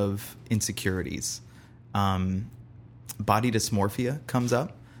lot of insecurities. Body dysmorphia comes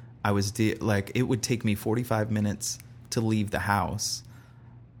up. I was it would take me 45 minutes to leave the house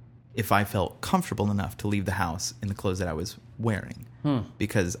if I felt comfortable enough to leave the house in the clothes that I was wearing,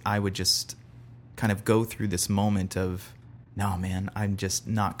 because I would just kind of go through this moment of, no, man, I'm just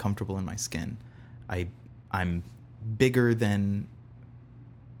not comfortable in my skin. I'm bigger than,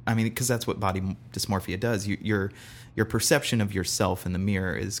 because that's what body dysmorphia does. Your perception of yourself in the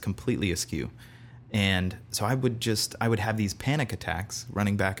mirror is completely askew. And so I would have these panic attacks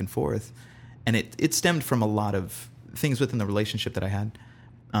running back and forth, and it stemmed from a lot of things within the relationship that I had.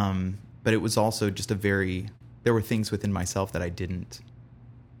 But it was also just there were things within myself that I didn't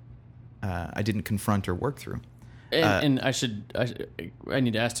confront or work through. And I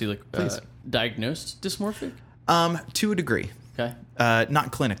need to ask you, Please. diagnosed dysmorphic? To a degree. Okay.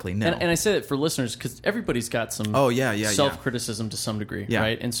 Not clinically, no. And I say that for listeners because everybody's got some self-criticism to some degree, Yeah.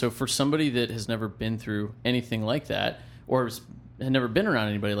 right? And so for somebody that has never been through anything like that, or has never been around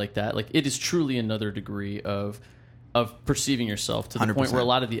anybody like that, like, it is truly another degree of of perceiving yourself to the point 100%. where a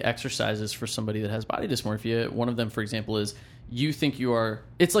lot of the exercises for somebody that has body dysmorphia, one of them, for example, is you think you are.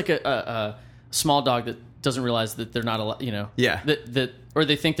 It's like a small dog that doesn't realize that they're not a, Yeah. that or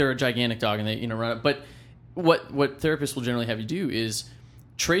they think they're a gigantic dog and they run it. But what therapists will generally have you do is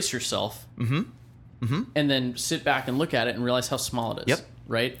trace yourself and then sit back and look at it and realize how small it is. Yep.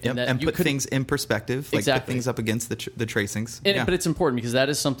 Right. Yep. that And you put couldn't- things in perspective, like Exactly. put things up against the tracings. And, Yeah. But it's important because that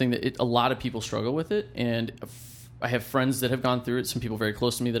is something that a lot of people struggle with it. And I have friends that have gone through it. Some people very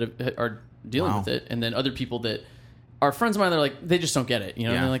close to me that are dealing Wow. with it. And then other people that are friends of mine, they're like, they just don't get it. And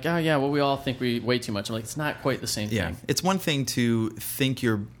Yeah. they're like, oh, yeah, well, we all think we way too much. I'm like, it's not quite the same Yeah, thing. it's one thing to think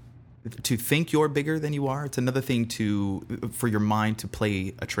you're bigger than you are. It's another thing for your mind to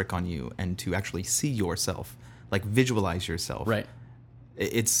play a trick on you and to actually see yourself, like visualize yourself. Right.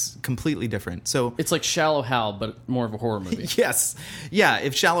 It's completely different. So It's like Shallow Hal, but more of a horror movie. yes, yeah.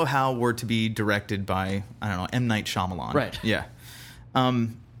 If Shallow Hal were to be directed by, I don't know, M. Night Shyamalan, Right. Yeah.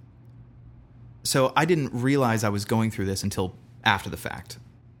 So I didn't realize I was going through this until after the fact.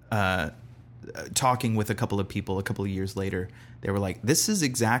 Talking with a couple of people a couple of years later, they were like, "This is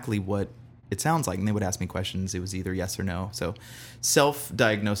exactly what it sounds like," and they would ask me questions. It was either yes or no. So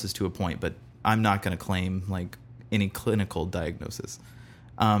self-diagnosis to a point, but I'm not going to claim like any clinical diagnosis.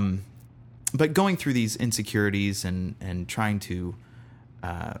 But going through these insecurities and trying to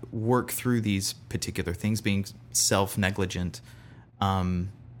work through these particular things, being self-negligent,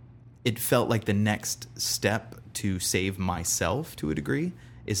 it felt like the next step to save myself to a degree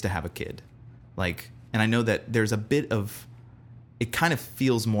is to have a kid. Like, and I know that there's a bit of, it kind of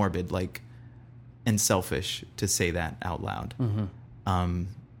feels morbid, like, and selfish to say that out loud.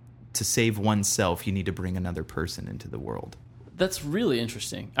 To save oneself, you need to bring another person into the world. That's really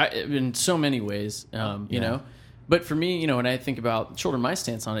interesting in so many ways, you know. But for me, when I think about children, my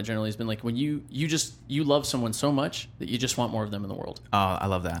stance on it generally has been like when you love someone so much that you just want more of them in the world. I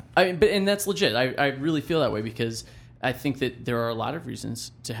love that. And that's legit. I really feel that way because I think that there are a lot of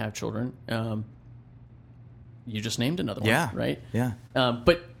reasons to have children. You just named another one, Yeah. right? Yeah.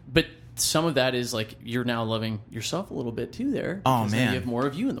 But some of that is like you're now loving yourself a little bit too there. Oh, because then man. you have more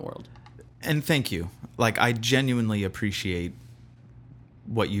of you in the world. And thank you. Like, I genuinely appreciate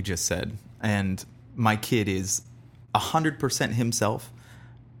what you just said. And my kid is 100% himself,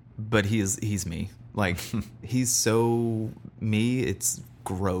 but he's me. Like, he's so me, it's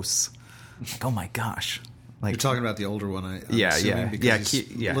gross. Like, oh my gosh. Like, You're talking about the older one, I'm Yeah, assuming, yeah, because yeah,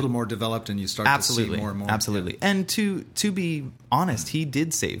 he's yeah. a little more developed and you start absolutely, to see more and more. absolutely. And to be honest, he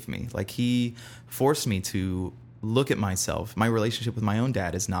did save me. Like, he forced me to look at myself. My relationship with my own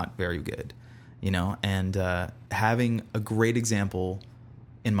dad is not very good, and having a great example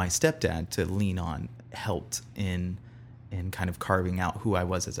in my stepdad to lean on helped in kind of carving out who I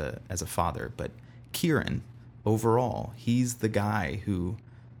was as a father. But Kieran, overall, he's the guy who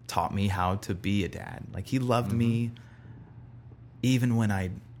taught me how to be a dad. Like, he loved me even when I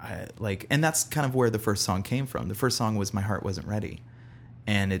like, and that's kind of where the first song came from. The first song was My Heart Wasn't Ready.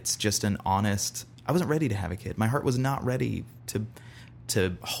 And it's just an honest, I wasn't ready to have a kid. My heart was not ready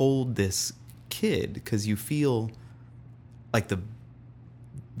to hold this kid, because you feel like the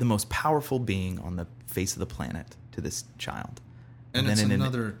most powerful being on the face of the planet to this child. And then it's in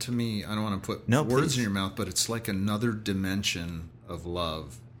another, to me, I don't want to put No, words please. in your mouth, but it's like another dimension of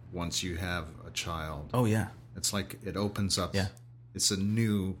love once you have a child. Oh yeah. It's like it opens up. Yeah. It's a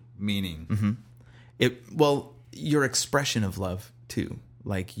new meaning. Your expression of love too.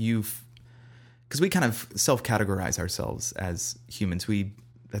 Like, because we kind of self-categorize ourselves as humans.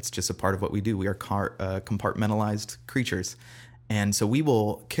 That's just a part of what we do. We are compartmentalized creatures. And so we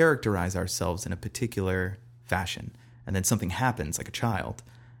will characterize ourselves in a particular fashion. And then something happens, like a child,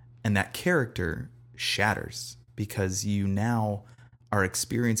 and that character shatters because you now are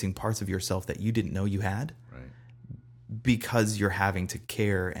experiencing parts of yourself that you didn't know you had. Right. Because you're having to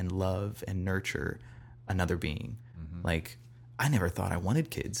care and love and nurture another being. Like, I never thought I wanted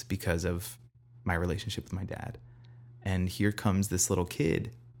kids because of my relationship with my dad. And here comes this little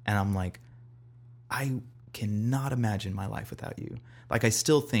kid, and I'm like, I cannot imagine my life without you. Like, I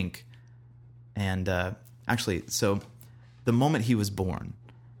still think, and actually, so the moment he was born,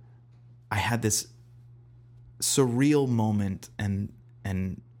 I had this surreal moment and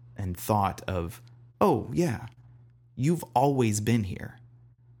thought of, oh yeah, you've always been here.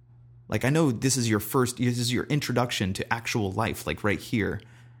 Like, I know this is your introduction to actual life, like right here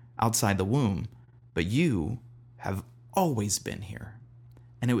outside the womb, but you have always been here.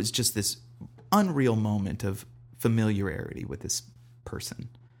 And it was just this unreal moment of familiarity with this person.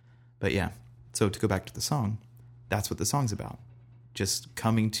 But yeah, so to go back to the song, that's what the song's about. Just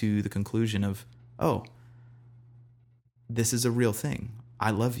coming to the conclusion of, oh, this is a real thing.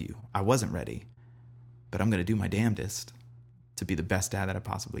 I love you. I wasn't ready, but I'm going to do my damnedest to be the best dad that I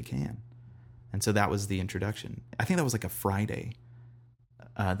possibly can. And so that was the introduction. I think that was like a Friday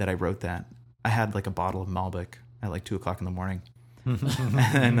that I wrote that. I had like a bottle of Malbec at like 2:00 in the morning.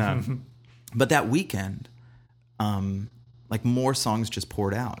 And, but that weekend, like more songs just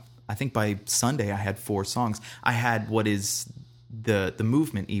poured out. I think by Sunday I had 4 songs. I had what is the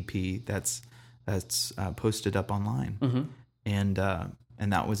Movement EP that's posted up online, and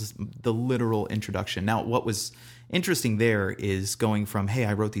that was the literal introduction. Now, what was interesting there is going from, hey,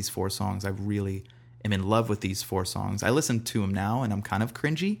 I wrote these 4 songs. I really am in love with these 4 songs. I listen to them now, and I'm kind of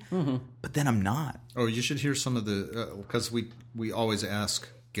cringy, but then I'm not. Oh, you should hear some of the because we always ask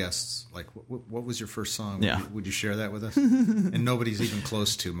guests, like, what was your first song? Yeah. Would you share that with us? And nobody's even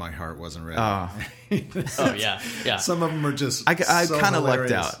close to My Heart Wasn't Ready. Oh, yeah. Some of them are just I so kind of lucked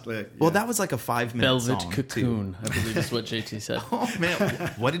hilarious. out. Like, Well, yeah. that was like a 5-minute Velvet song, Cocoon, too. I believe is what JT said. Oh, man.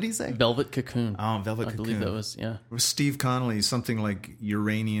 What did he say? Velvet Cocoon. Oh, Velvet I Cocoon. believe that was, yeah. It was Steve Connolly, something like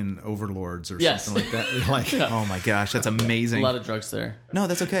Uranian Overlords or Yes. something like that. Like, Oh, my gosh. That's A amazing. lot of drugs there. No,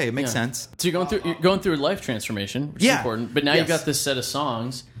 that's okay. It makes sense. So you're going through a life transformation, which is Yeah. important. But now Yes. you've got this set of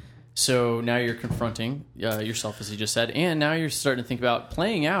songs. So now you're confronting yourself, as you just said, and now you're starting to think about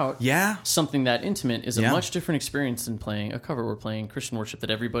playing out Yeah. something that intimate is a Yeah. much different experience than playing a cover. We're playing Christian worship that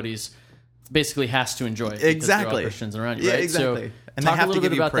everybody's basically has to enjoy. because Exactly. they're all Christians around you, Yeah, right? exactly. So And they talk have a to little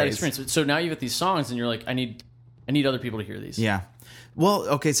give bit you about that praise. experience. So now you've got these songs, and you're like, I need other people to hear these. Yeah. Well,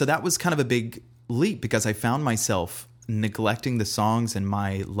 okay, so that was kind of a big leap because I found myself neglecting the songs and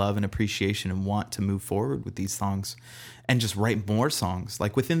my love and appreciation and want to move forward with these songs and just write more songs.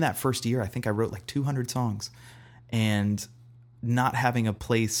 Like within that first year, I think I wrote like 200 songs and not having a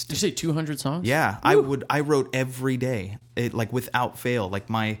place Did to you say 200 songs? Yeah, I wrote every day, like without fail. Like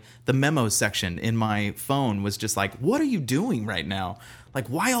the memo section in my phone was just like, "What are you doing right now? Like,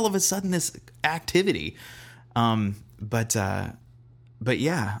 why all of a sudden this activity?" But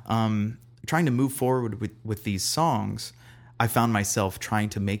yeah, trying to move forward with these songs, I found myself trying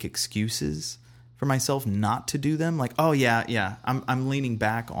to make excuses for myself not to do them. Like, oh yeah, I'm leaning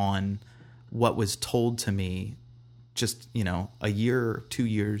back on what was told to me just, a year or 2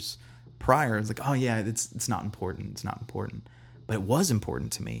 years prior. It's like, oh yeah, it's not important. It's not important. But it was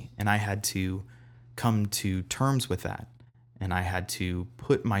important to me. And I had to come to terms with that. And I had to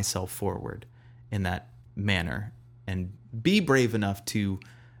put myself forward in that manner and be brave enough to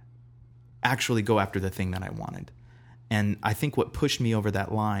actually go after the thing that I wanted. And I think what pushed me over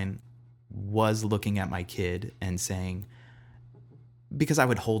that line was looking at my kid and saying, because I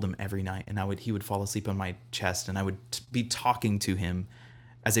would hold him every night and he would fall asleep on my chest and I would be talking to him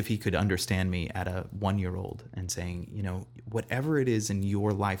as if he could understand me at a 1-year-old and saying, whatever it is in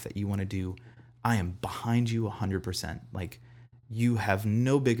your life that you want to do, I am behind you 100%. Like, you have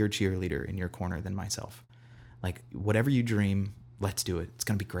no bigger cheerleader in your corner than myself. Like, whatever you dream, let's do it. It's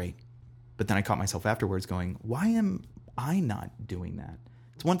going to be great. But then I caught myself afterwards going, why am I not doing that?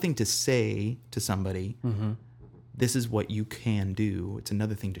 It's one thing to say to somebody, this is what you can do. It's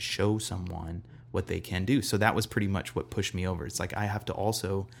another thing to show someone what they can do. So that was pretty much what pushed me over. It's like I have to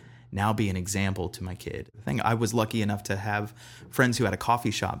also now be an example to my kid. I was lucky enough to have friends who had a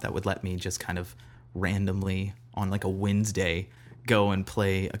coffee shop that would let me just kind of randomly on like a Wednesday go and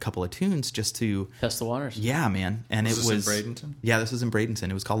play a couple of tunes just to Test the waters. Yeah, man. And Was it this was in Bradenton? Yeah, this was in Bradenton.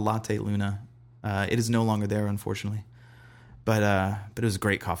 It was called Latte Luna. It is no longer there, unfortunately. But it was a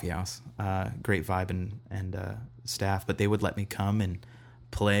great coffee house, great vibe and staff. But they would let me come and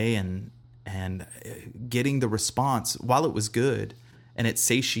play and getting the response while it was good and it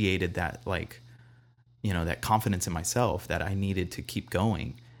satiated that that confidence in myself that I needed to keep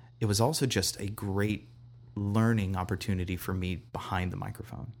going. It was also just a great learning opportunity for me behind the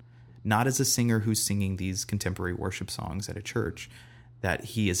microphone, not as a singer who's singing these contemporary worship songs at a church that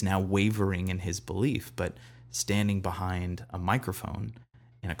he is now wavering in his belief, but standing behind a microphone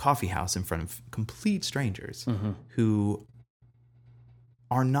in a coffee house in front of complete strangers who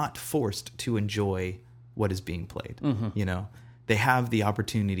are not forced to enjoy what is being played. They have the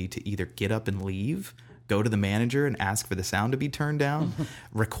opportunity to either get up and leave, go to the manager and ask for the sound to be turned down,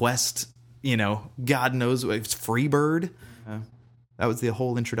 request, God knows, it's Freebird. That was the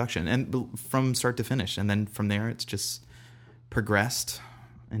whole introduction, and from start to finish. And then from there, it's just progressed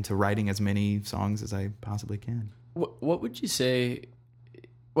into writing as many songs as I possibly can. What would you say?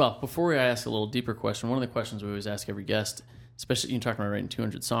 Well, before I ask a little deeper question, one of the questions we always ask every guest, especially you're talking about writing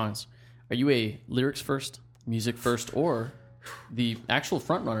 200 songs, are you a lyrics first, music first, or the actual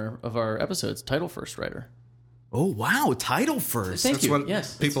front runner of our episodes, title first writer? Oh, wow. Title first. Thank That's you. what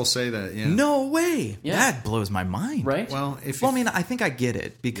Yes. people say that. Yeah. No way. Yeah. That blows my mind. Right? Well, Well, I mean, I think I get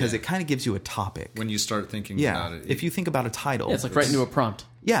it because Yeah. it kind of gives you a topic. when you start thinking Yeah. about it, If you think about a title. Yeah, it's like writing to a prompt.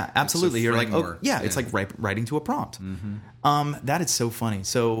 Yeah, absolutely. You're like, oh, framework. yeah, it's Yeah. like writing to a prompt. That is so funny.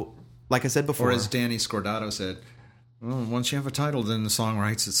 So, like I said before. or as Danny Scordato said, well, once you have a title, then the song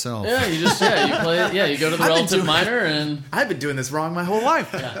writes itself. Yeah, you just you play it. Yeah, you go to the I've been relative doing- minor and I've been doing this wrong my whole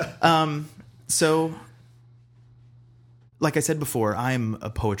life. So, like I said before, I'm a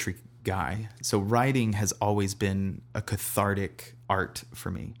poetry guy. So writing has always been a cathartic art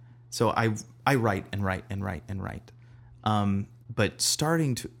for me. So I write and write and write and write. But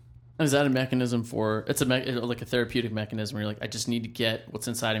starting to is that a mechanism for? It's like a therapeutic mechanism where you're like, I just need to get what's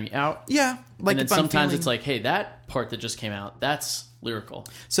inside of me out. like and then if I'm sometimes feeling- it's like, hey, that part that just came out, that's lyrical.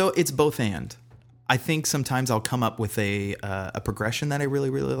 So it's both and. I think sometimes I'll come up with a progression that I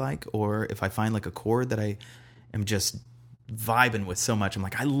really, really like, or if I find like a chord that I am just vibing with so much, I'm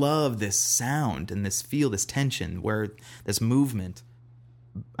like, I love this sound and this feel, this tension, where this movement.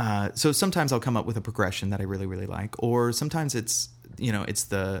 So sometimes I'll come up with a progression that I really, really like, or sometimes it's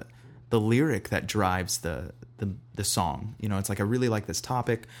the lyric that drives the song. It's like I really like this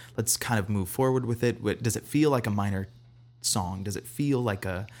topic. Let's kind of move forward with it. Does it feel like a minor song? Does it feel like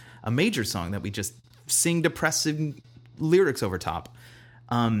a major song that we just sing depressing lyrics over top?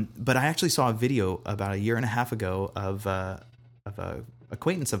 But I actually saw a video about a year and a half ago of a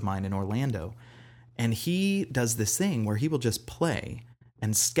acquaintance of mine in Orlando, and he does this thing where he will just play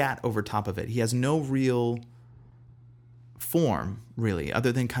and scat over top of it. He has no real form, really,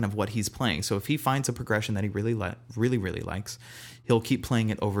 other than kind of what he's playing. So if he finds a progression that he really likes, he'll keep playing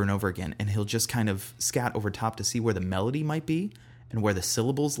it over and over again, and he'll just kind of scat over top to see where the melody might be and where the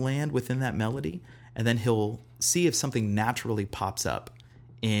syllables land within that melody, and then he'll see if something naturally pops up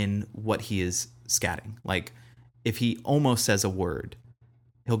in what he is scatting. Like if he almost says a word,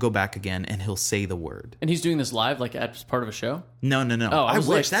 he'll go back again and he'll say the word. And he's doing this live, like as part of a show. No. Oh, I was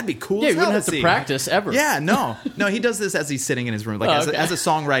wish like- that'd be cool. Yeah, as you hell wouldn't have to see. practice ever. Yeah, no. He does this as he's sitting in his room, like Oh, okay. as a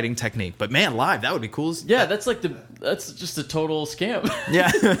songwriting technique. But man, live, that would be cool. Yeah, that's just a total scam.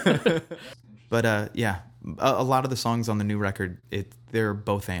 Yeah. But yeah, a lot of the songs on the new record, they're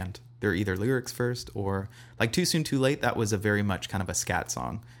both and. They're either lyrics first or like Too Soon Too Late. That was a very much kind of a scat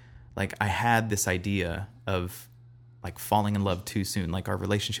song. Like I had this idea of like falling in love too soon. Like our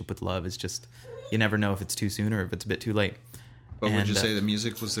relationship with love is just, you never know if it's too soon or if it's a bit too late. But would And, you say the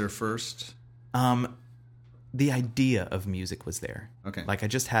music was there first? The idea of music was there. Okay. Like I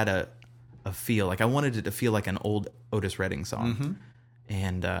just had a feel. Like I wanted it to feel like an old Otis Redding song.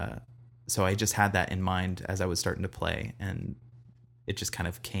 And so I just had that in mind as I was starting to play, and it just kind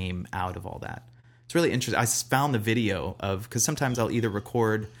of came out of all that. It's really interesting. I found the video because sometimes I'll either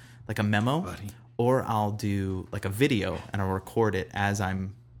record like a memo or I'll do like a video and I'll record it as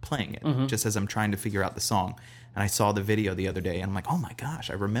I'm playing it, just as I'm trying to figure out the song. And I saw the video the other day and I'm like, oh my gosh,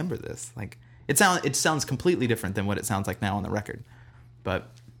 I remember this. Like it sounds completely different than what it sounds like now on the record. But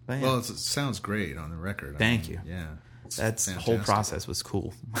yeah. Well, it sounds great on the record. Thank you. Yeah. It's That's the whole fantastic. process was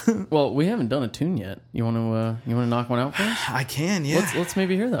cool. Well, we haven't done a tune yet. You want to knock one out for us? I can, yeah. Let's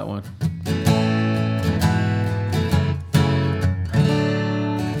maybe hear that one.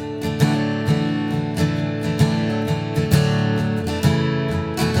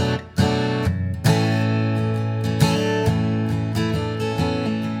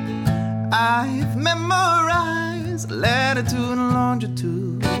 I've memorized latitude and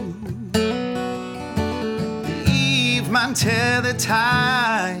longitude. Leave my tether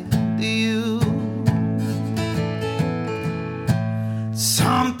tied to you.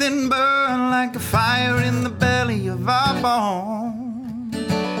 Something burned like a fire in the belly of our bone.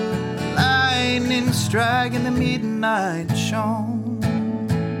 Lightning striking the midnight shone.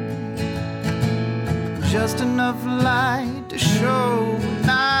 Just enough light to show we're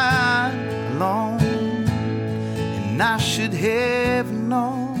not alone. And I should have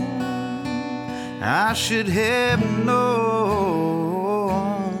known. I should have known.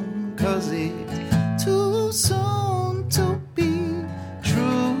 'Cause it's too soon to be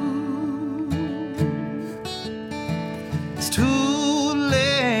true. It's too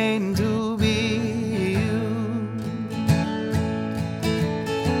late to be you.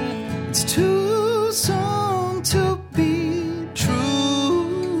 It's too soon to be true.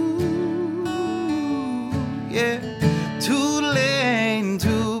 Yeah, too late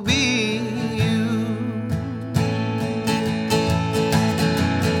to be you.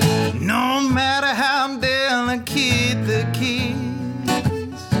 No matter how delicate the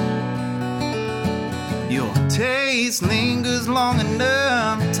kiss, your taste lingers long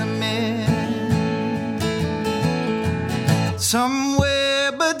enough to miss.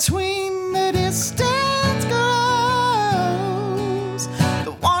 Somewhere between the distant grows,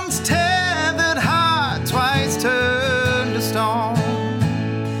 the once tethered heart twice turned to stone.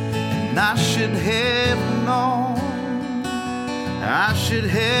 And I should have known, I should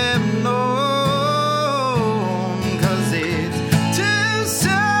have known, 'cause it's too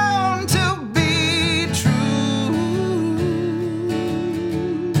soon to be true.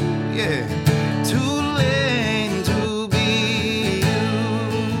 Yeah, too late to be you.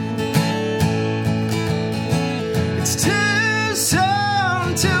 It's too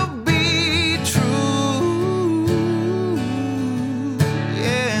soon to be true.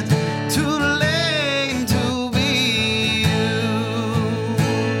 Yeah, it's too late to be you.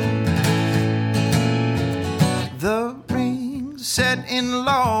 The ring set in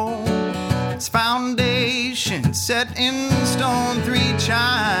law, its foundation set in stone. 3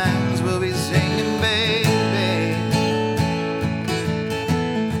 chimes will be singing, baby.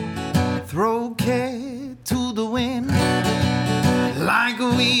 Throw care to the wind, like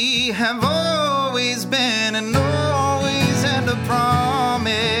we have always been and always had a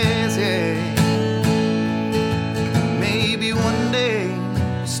promise. Yeah. Maybe one day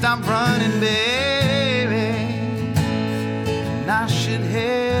stop running, baby. And I should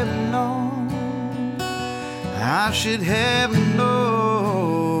have known, I should have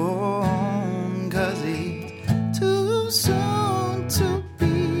known, 'cause it's too soon to be.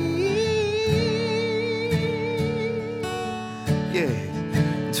 Yeah,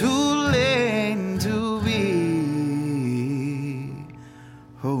 too late to be.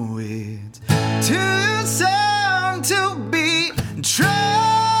 Oh, it's too soon to be true.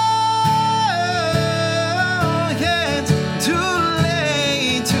 Yeah, it's too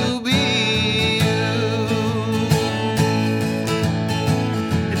late to be you.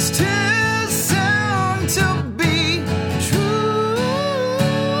 It's too soon to be true.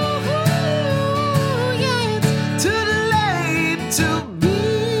 Yeah, it's too late to be.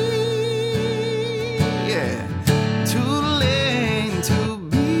 Yeah, too late to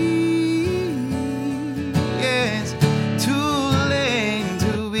be. Yes, too late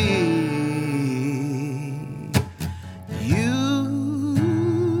to be you.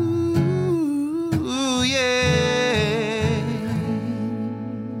 Yeah.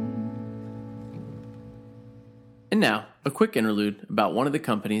 And now, a quick interlude about one of the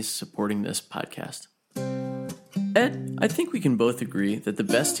companies supporting this podcast. Ed, I think we can both agree that the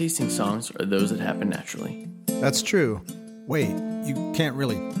best tasting songs are those that happen naturally. That's true. Wait, you can't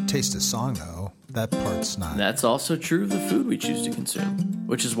really taste a song, though. That part's not. That's also true of the food we choose to consume,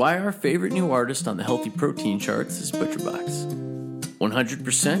 which is why our favorite new artist on the healthy protein charts is ButcherBox.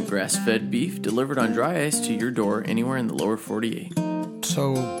 100% grass-fed beef delivered on dry ice to your door anywhere in the lower 48.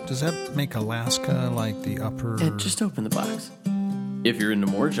 So, does that make Alaska like the upper... And just open the box. If you're into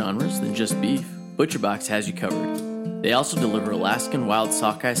more genres than just beef, ButcherBox has you covered. They also deliver Alaskan wild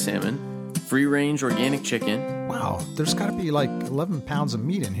sockeye salmon, free-range organic chicken, Wow, there's got to be like 11 pounds of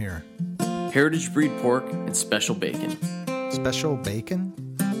meat in here. heritage breed pork, and special bacon. Special bacon?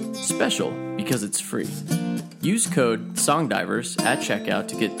 Special because it's free. Use code SONGDIVERS at checkout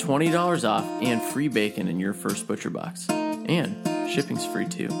to get $20 off and free bacon in your first ButcherBox. And shipping's free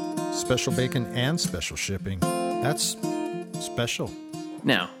too. Special bacon and special shipping. That's special.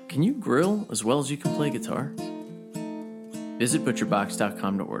 Now, can you grill as well as you can play guitar? Visit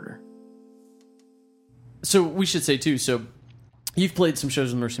butcherbox.com to order. So we should say too, so you've played some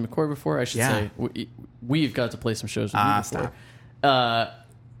shows with Mercy McCoy before, I should Yeah. say. We've got to play some shows with you before.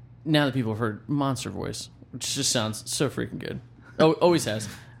 Now that people have heard Monster Voice, which just sounds so freaking good. Oh, always has.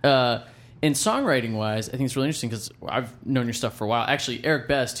 And songwriting-wise, I think it's really interesting because I've known your stuff for a while. Actually, Eric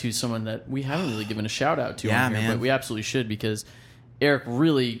Best, who's someone that we haven't really given a shout-out to Yeah, on here, man. but we absolutely should because Eric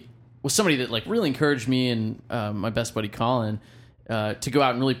really was somebody that like really encouraged me and my best buddy Colin to go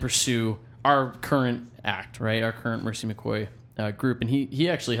out and really pursue our current act, right? Our current Mercy McCoy group. And he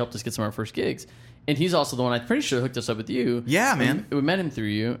actually helped us get some of our first gigs. And he's also the one I'm pretty sure hooked us up with you. Yeah, man. We met him through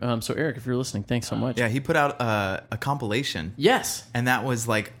you. So Eric, if you're listening, thanks so much. Yeah, he put out a compilation. Yes. And that was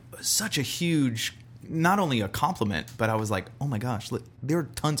like such a huge, not only a compliment, but I was like, oh my gosh, look, there are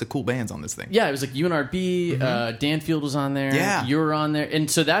tons of cool bands on this thing. Yeah, it was like UNRB, Danfield was on there. Yeah. You were on there.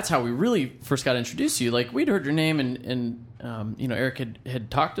 And so that's how we really first got introduced to you. Like, we'd heard your name and you know, Eric had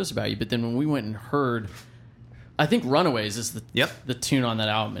talked to us about you, but then when we went and heard, I think Runaways is the tune on that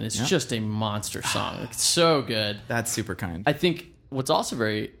album, and it's just a monster song. Like, it's so good. That's super kind. I think what's also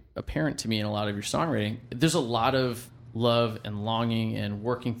very apparent to me in a lot of your songwriting, there's a lot of love and longing and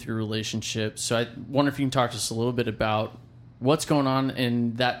working through relationships. So I wonder if you can talk to us a little bit about what's going on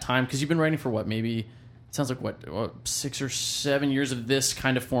in that time, because you've been writing for what, maybe sounds like what 6 or 7 years of this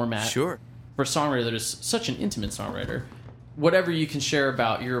kind of format. Sure. For a songwriter that is such an intimate songwriter, whatever you can share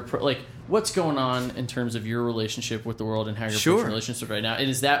about your like what's going on in terms of your relationship with the world and how you're approaching relationships right now, and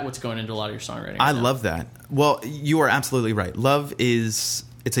is that what's going into a lot of your songwriting? I love that. Well, you are absolutely right. Love is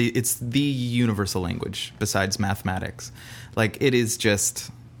it's the universal language besides mathematics. Like it is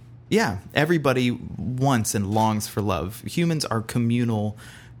just everybody wants and longs for love. Humans are communal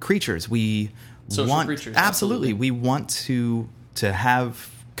creatures. We Social creatures. Absolutely. We want to have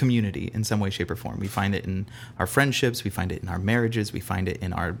community in some way, shape, or form. We find it in our friendships. We find it in our marriages. We find it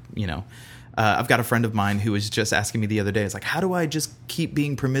in our, I've got a friend of mine who was just asking me the other day, it's like, how do I just keep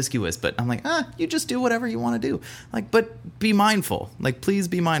being promiscuous? But I'm like, you just do whatever you want to do. Like, but be mindful. Like, please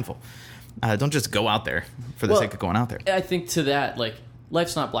be mindful. Don't just go out there for the sake of going out there. I think to that, like,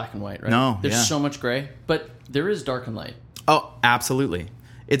 life's not black and white, right? No. There's so much gray, but there is dark and light. Oh, absolutely.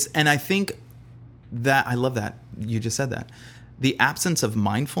 And I think that, I love that you just said that. The absence of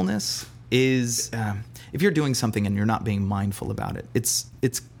mindfulness is, if you're doing something and you're not being mindful about it,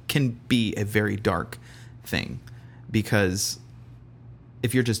 it can be a very dark thing, because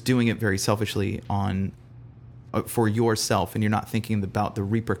if you're just doing it very selfishly for yourself and you're not thinking about the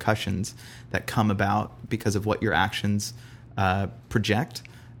repercussions that come about because of what your actions project,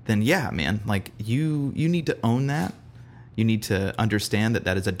 then like you need to own that. You need to understand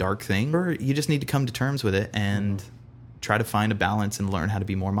that is a dark thing, or you just need to come to terms with it and try to find a balance and learn how to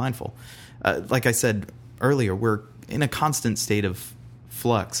be more mindful. Like I said earlier, we're in a constant state of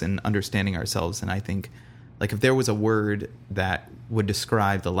flux and understanding ourselves. And I think, like, if there was a word that would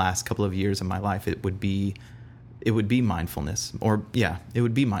describe the last couple of years of my life, it would be mindfulness. It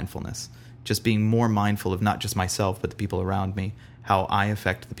would be mindfulness. Just being more mindful of not just myself, but the people around me, how I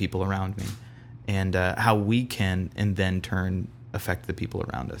affect the people around me, and how we can, and then turn, affect the people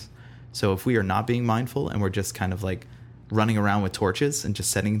around us. So if we are not being mindful and we're just kind of like running around with torches and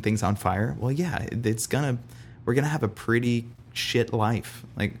just setting things on fire, well, we're gonna have a pretty shit life.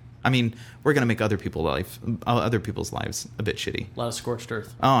 Like, I mean, we're gonna make other people's lives a bit shitty. A lot of scorched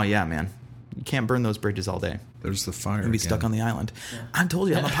earth. Oh yeah, man. You can't burn those bridges all day. There's the fire. You'll be stuck on the island. Yeah. I told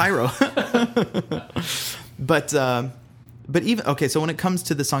you I'm a pyro. But even okay. So when it comes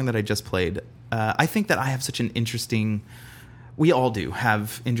to the song that I just played, I think that I have such an interesting. We all do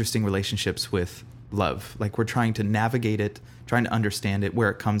have interesting relationships with love. Like, we're trying to navigate it, trying to understand it, where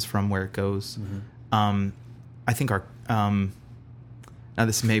it comes from, where it goes. Mm-hmm. I think our now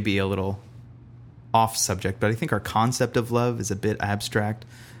this may be a little off subject, but I think our concept of love is a bit abstract.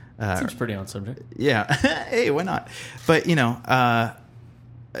 Seems pretty on subject. Yeah. Hey, why not? But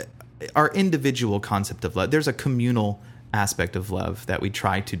our individual concept of love. There's a communal aspect of love that we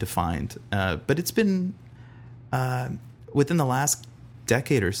try to define, but it's been within the last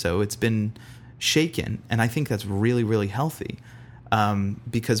decade or so, it's been shaken, and I think that's really, really healthy,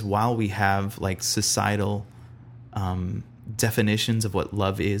 because while we have like societal definitions of what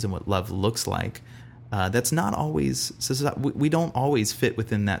love is and what love looks like, that's not always, we don't always fit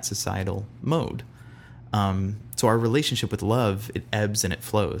within that societal mode. So our relationship with love, it ebbs and it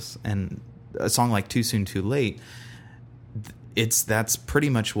flows, and a song like Too Soon, Too Late, that's pretty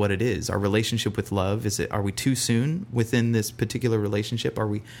much what it is. Our relationship with love, are we too soon within this particular relationship?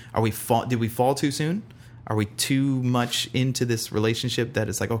 Did we fall too soon? Are we too much into this relationship that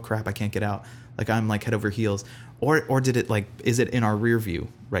it's like, oh crap, I can't get out. Like, I'm like head over heels. Or did it, like, is it in our rear view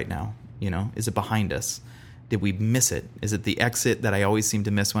right now? Is it behind us? Did we miss it? Is it the exit that I always seem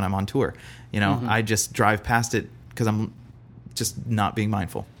to miss when I'm on tour? Mm-hmm. I just drive past it because I'm just not being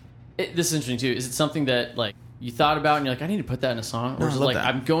mindful. This is interesting too. Is it something that, like, you thought about and you're like, I need to put that in a song? Or is it like, that.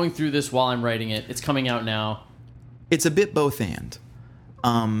 I'm going through this while I'm writing it, it's coming out now? It's a bit both and.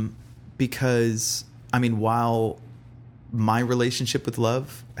 Because, I mean, while my relationship with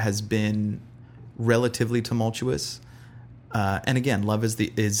love has been relatively tumultuous, and again, love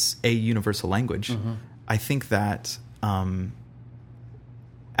is a universal language, mm-hmm. I think that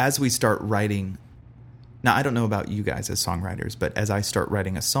as we start writing, now I don't know about you guys as songwriters, but as I start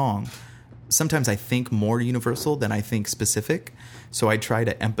writing a song, sometimes I think more universal than I think specific. So I try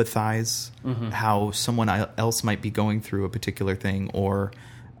to empathize mm-hmm. how someone else might be going through a particular thing, or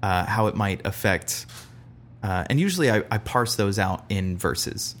how it might affect. And usually I parse those out in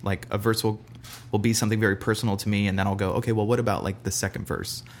verses. Like, a verse will be something very personal to me, and then I'll go, okay, well, what about like the second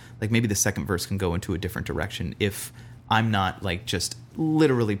verse? Like, maybe the second verse can go into a different direction if I'm not like just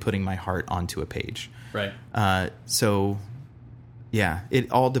literally putting my heart onto a page. Right. So yeah, it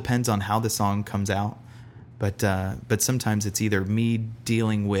all depends on how the song comes out. But sometimes it's either me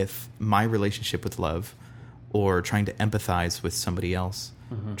dealing with my relationship with love, or trying to empathize with somebody else,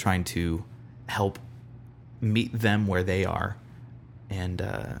 mm-hmm. trying to help meet them where they are,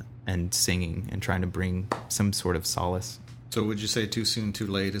 and singing and trying to bring some sort of solace. So would you say Too Soon, Too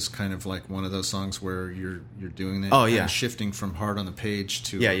Late is kind of like one of those songs where you're doing that? Oh, kind yeah. of shifting from hard on the page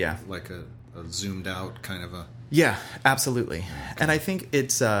to like a zoomed out kind of a... Yeah, absolutely. And I think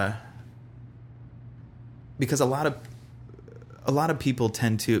it's because a lot of people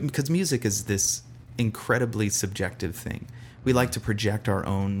tend to, because music is this incredibly subjective thing. We like to project our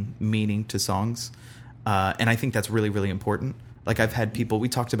own meaning to songs, and I think that's really, really important. Like I've had people, we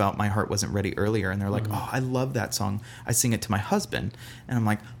talked about My Heart Wasn't Ready earlier, and they're like, oh, I love that song. I sing it to my husband. And I'm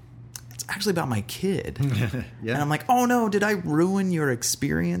like, it's actually about my kid. Yeah. And I'm like, oh no, did I ruin your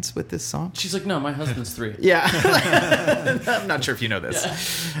experience with this song? She's like, no, my husband's 3. Yeah. I'm not sure if you know this.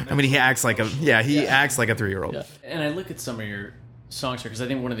 Yeah. I mean, he acts like a 3-year-old. Yeah. And I look at some of your songs here, because I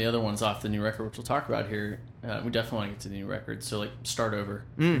think one of the other ones off the new record, which we'll talk about here, we definitely want to get to the new record. So like Start Over,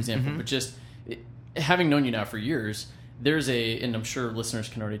 for example. But just having known you now for years, there's and I'm sure listeners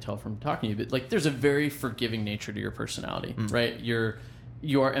can already tell from talking to you, but like there's a very forgiving nature to your personality, right?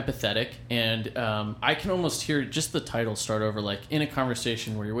 You are empathetic, and I can almost hear just the title Start Over, like in a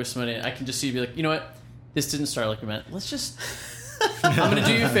conversation where you're with somebody, I can just see you be like, you know what, this didn't start like we meant. Let's just, I'm going to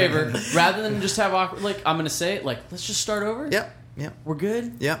do you a favor, rather than just have awkward, like I'm going to say it, like, let's just start over. Yep. We're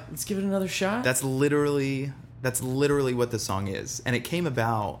good. Yep. Let's give it another shot. That's literally what the song is, and it came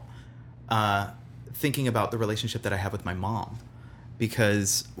about thinking about the relationship that I have with my mom,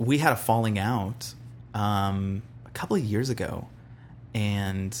 because we had a falling out a couple of years ago.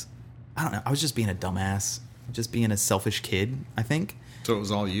 And I don't know, I was just being a dumbass, just being a selfish kid, I think. So it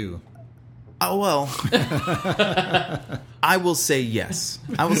was all you. Oh, well, I will say yes.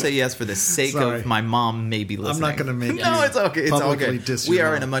 I will say yes for the sake Sorry. of my mom maybe listening. I'm not going to make No, you it's okay. It's all publicly good. diss We your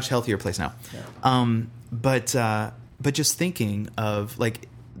are mom. in a much healthier place now. Yeah. But just thinking of like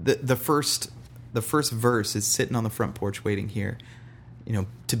the first verse is sitting on the front porch waiting here, you know,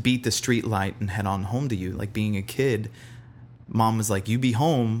 to beat the street light and head on home to you. Like being a kid, Mom was like, you be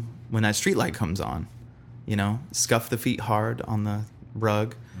home when that street light comes on, you know, scuff the feet hard on the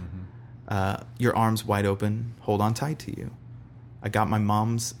rug, your arms wide open, hold on tight to you. I got my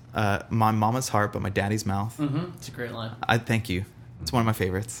mama's heart, but my daddy's mouth. It's a great line. I thank you. It's one of my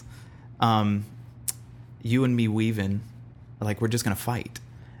favorites. You and me weaving, like we're just going to fight.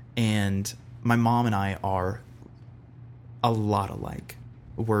 And my mom and I are a lot alike.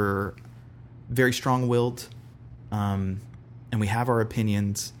 We're very strong-willed, and we have our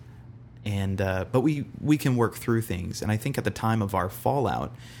opinions, and but we can work through things. And I think at the time of our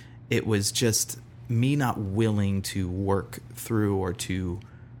fallout, it was just me not willing to work through or to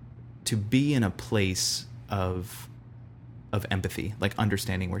be in a place of empathy, like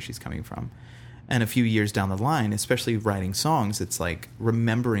understanding where she's coming from. And a few years down the line, especially writing songs, it's like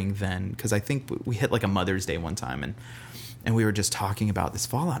remembering then, because I think we hit like a Mother's Day one time, and we were just talking about this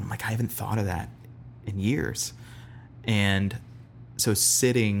fallout. I'm like, I haven't thought of that in years. And so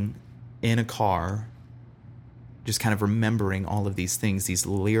sitting in a car, just kind of remembering all of these things, these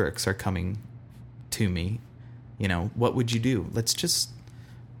lyrics are coming to me. You know, what would you do? Let's just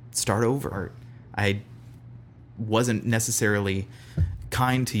start over. I wasn't necessarily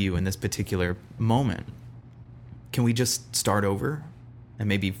kind to you in this particular moment. Can we just start over? And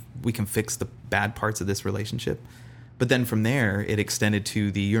maybe we can fix the bad parts of this relationship. But then from there, it extended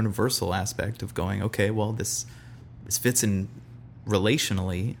to the universal aspect of going, okay, well, this fits in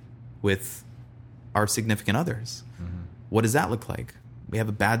relationally with our significant others. Mm-hmm. What does that look like? We have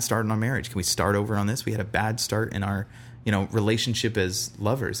a bad start in our marriage. Can we start over on this? We had a bad start in our, relationship as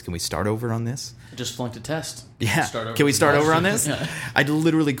lovers. Can we start over on this? I just flunked a test. Yeah. Can we start over on this? Yeah. I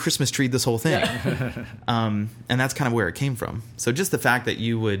literally Christmas treed this whole thing. Yeah. And that's kind of where it came from. So just the fact that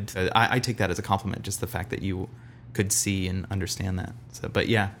you would, I take that as a compliment, just the fact that you could see and understand that. So, but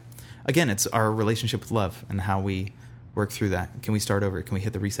yeah, again, it's our relationship with love and how we work through that. Can we start over? Can we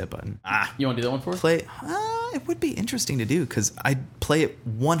hit the reset button? You want to do that one for us? It would be interesting to do because I play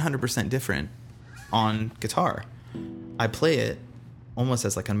it 100% different on guitar. I play it almost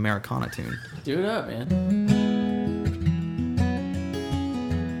as like an Americana tune. Do it up, man.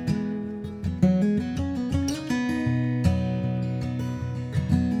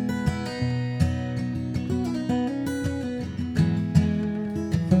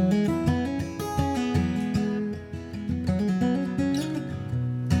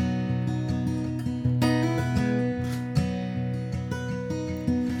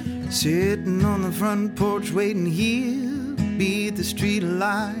 Sitting on the front porch waiting here, beat the street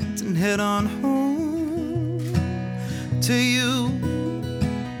lights and head on home to you.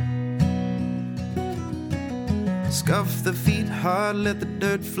 Scuff the feet hard, let the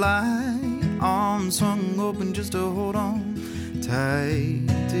dirt fly arms swung open just to hold on tight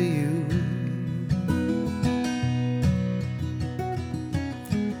to you.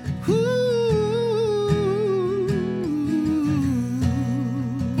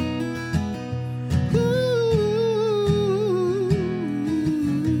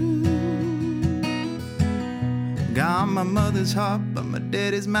 Got my mother's heart, but my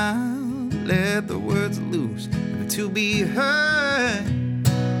daddy's mouth. Let the words loose, never to be heard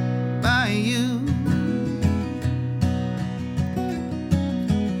by you.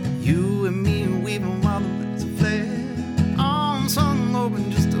 You and me weaving while the winds flare. Arms hung open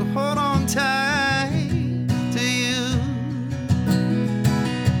just to hold on tight to you.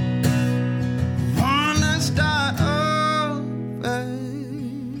 Wanna start over?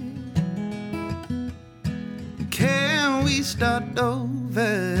 Can we start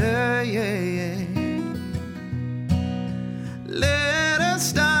over? Yeah. Let us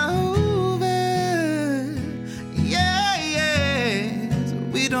start over. Yeah. So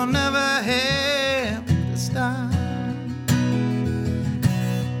we don't ever have to stop.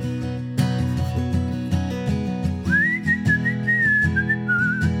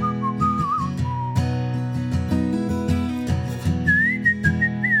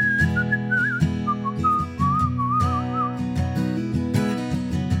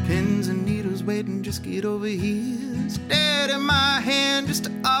 Waiting, just get over here. Steady my hand just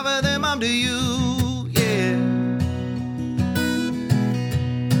to offer them up to you. Yeah.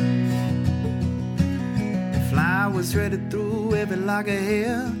 Flowers threaded through every lock of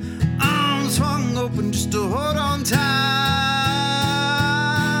hair. Arms swung open just to hold on tight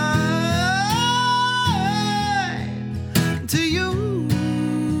to you.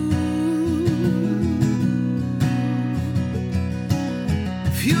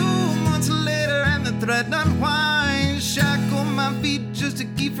 Few months later and the thread unwinds, shackle my feet just to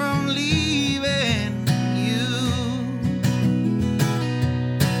keep from leaving you.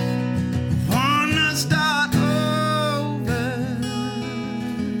 Wanna start over?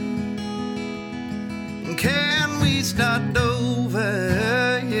 Can we start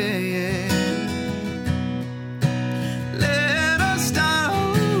over? Yeah. Let us start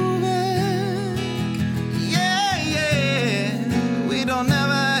over. Yeah. We don't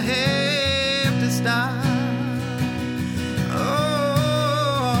ever have to stop.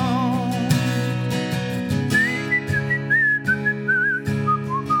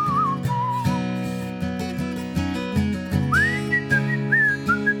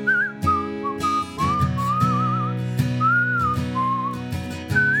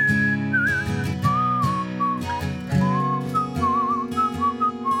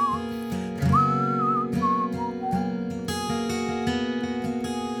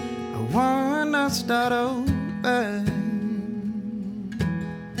 Start over.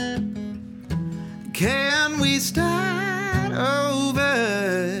 Can we start over?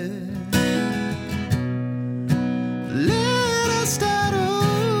 Let us start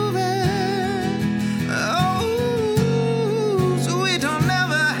over. Oh, so we don't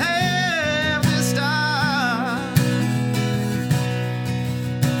ever have to start.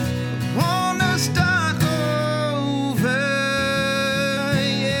 Wanna start over?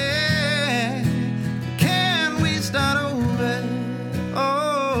 Start over.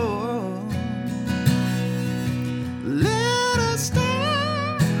 Oh, let us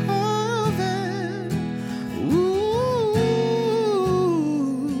start over. Ooh.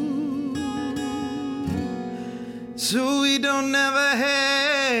 So we don't ever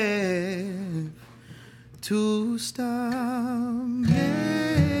have to stop.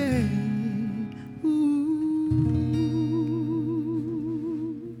 Yeah.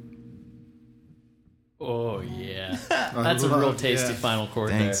 Oh, yeah. That's a real tasty final chord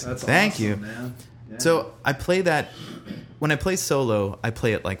Thanks. there. Thank awesome, you. man. Yeah. So I play that when I play solo. I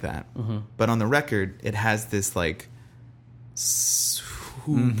play it like that, but on the record, it has this like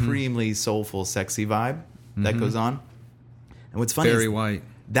supremely soulful, sexy vibe that goes on. And what's funny Barry is White.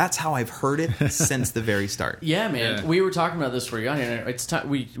 that's how I've heard it since the very start. Yeah, man. Yeah. We were talking about this before you got here. It's time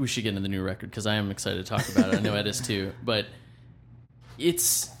we should get into the new record because I am excited to talk about it. I know Ed is too, but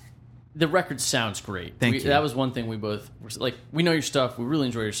the record sounds great. Thank you. That was one thing we both were like. We know your stuff. We really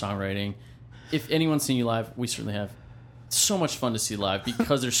enjoy your songwriting. If anyone's seen you live, we certainly have. It's so much fun to see live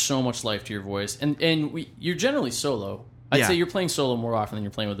because there's so much life to your voice, and you're generally solo. I'd Yeah. say you're playing solo more often than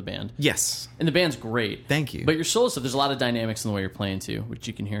you're playing with the band. Yes. And the band's great. Thank you. But your solo stuff, there's a lot of dynamics in the way you're playing too, which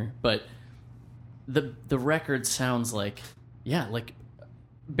you can hear. But the record sounds like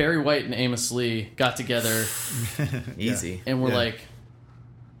Barry White and Amos Lee got together Easy. and we're like,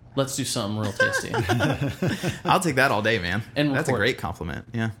 let's do something real tasty. I'll take that all day, man. And that's a record. great compliment.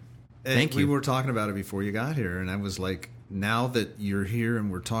 Yeah. Thank We you. were talking about it before you got here, and I was like, now that you're here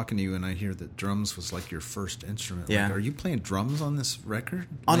and we're talking to you, and I hear that drums was like your first instrument. Yeah. Like, are you playing drums on this record?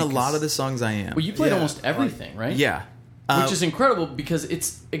 On a Like, lot it's- of the songs I am. Well, you played Yeah. almost everything, right? Yeah. Which is incredible because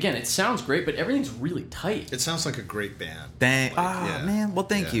it sounds great, but everything's really tight. It sounds like a great band. Yeah. Man. Well,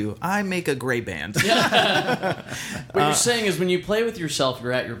 thank Yeah. you. I make a great band. What you're saying is when you play with yourself,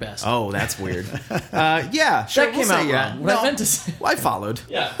 you're at your best. Oh, that's weird. Yeah, sure. that we'll came say out yeah. wrong. What I meant to say. I followed.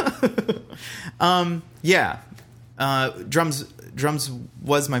 Yeah. Yeah. Drums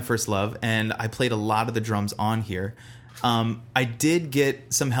was my first love, and I played a lot of the drums on here. I did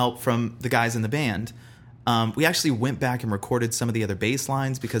get some help from the guys in the band. We actually went back and recorded some of the other bass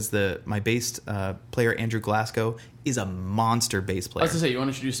lines because my bass player, Andrew Glasgow, is a monster bass I player. was going to say, you want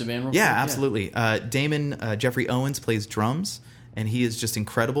to introduce the band real Yeah, quick? absolutely. Damon Jeffrey Owens plays drums, and he is just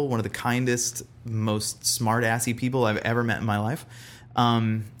incredible. One of the kindest, most smart-assy people I've ever met in my life.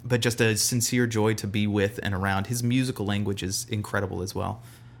 But just a sincere joy to be with and around. His musical language is incredible as well.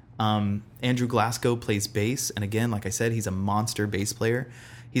 Andrew Glasgow plays bass, and again, like I said, he's a monster bass player.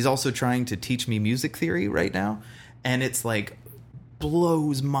 He's also trying to teach me music theory right now, and it's like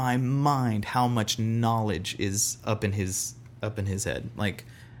blows my mind how much knowledge is up in his head. Like,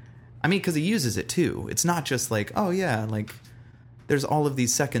 I mean, because he uses it too. It's not just like, oh yeah, like there's all of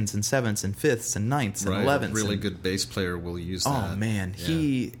these seconds and sevenths and fifths and ninths and Right. 11ths. A really and, good bass player will use oh that. man, Yeah.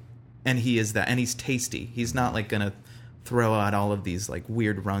 he is that, and he's tasty. He's not like gonna throw out all of these like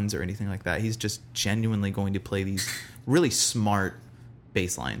weird runs or anything like that. He's just genuinely going to play these really smart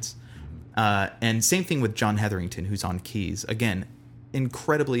bass lines. And same thing with John Hetherington, who's on keys. Again,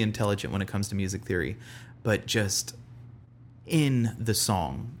 incredibly intelligent when it comes to music theory, but just in the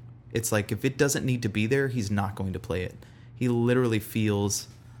song. It's like if it doesn't need to be there, he's not going to play it. He literally feels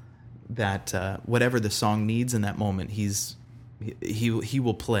that whatever the song needs in that moment, he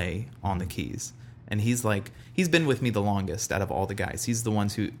will play on the keys. And he's been with me the longest out of all the guys. He's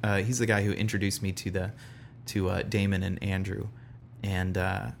the guy who introduced me to Damon and Andrew. And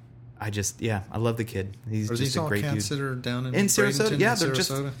I love the kid. He's Are just these a all great cats dude. that are down in Sarasota, Bradenton, yeah, in they're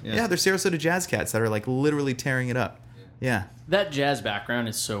just Sarasota? they're Sarasota Jazz Cats that are like literally tearing it up. Yeah. That jazz background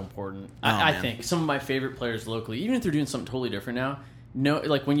is so important. Oh, I man. think some of my favorite players locally, even if they're doing something totally different now,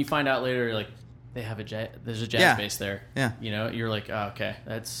 like when you find out later, like they have there's a jazz Yeah. bass there. Yeah. You know, you're like, oh, okay,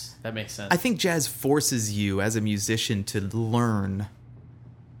 that makes sense. I think jazz forces you as a musician to learn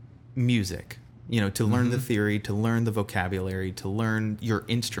music, to learn the theory, to learn the vocabulary, to learn your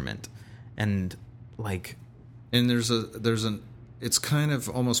instrument. And like, And there's an it's kind of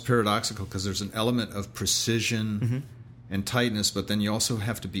almost paradoxical because there's an element of precision and tightness, but then you also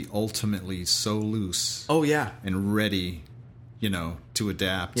have to be ultimately so loose oh yeah. and ready, to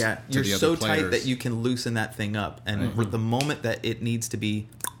adapt. Yeah, to you're the so other tight players. that you can loosen that thing up, and the moment that it needs to be,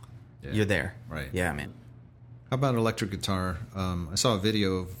 you're there. Right. Yeah, man. How about electric guitar? I saw a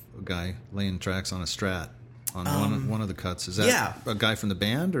video of a guy laying tracks on a Strat on one of the cuts. Is that yeah. a guy from the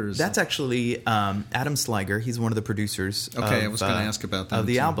band, or is That's actually Adam Sliger. He's one of the producers. okay? of, I was going to ask about that of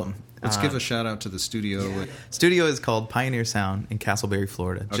the too. album. Let's give a shout out to the studio. Studio is called Pioneer Sound in Castleberry,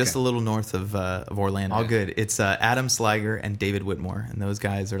 Florida, just a little north of Orlando. All good. It's Adam Sliger and David Whitmore, and those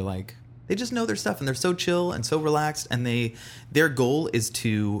guys are like, they just know their stuff, and they're so chill and so relaxed, and their goal is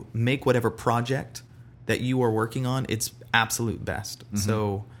to make whatever project that you are working on its absolute best.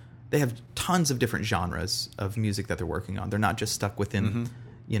 So they have tons of different genres of music that they're working on. They're not just stuck within,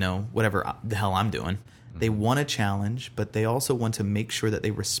 whatever the hell I'm doing. They want a challenge, but they also want to make sure that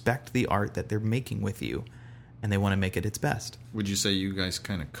they respect the art that they're making with you, and they want to make it its best. Would you say you guys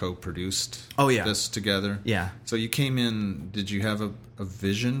kind of co-produced this together? Yeah. So you came in, did you have a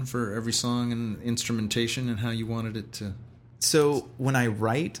vision for every song and instrumentation and how you wanted it to? So when I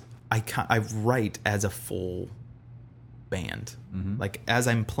write, I write as a full band. Like as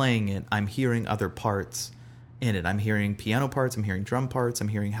I'm playing it, I'm hearing other parts in it. I'm hearing piano parts, I'm hearing drum parts, I'm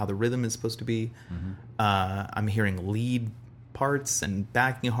hearing how the rhythm is supposed to be. I'm hearing lead parts and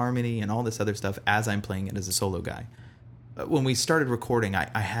backing harmony and all this other stuff as I'm playing it as a solo guy. When we started recording,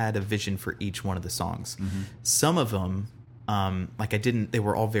 I had a vision for each one of the songs. Some of them, they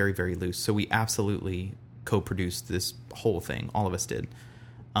were all very, very loose. So we absolutely co-produced this whole thing. All of us did.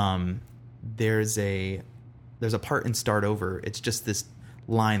 There's a part in Start Over. It's just this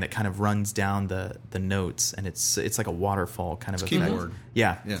line that kind of runs down the notes, and it's like a waterfall kind of effect. keyboard.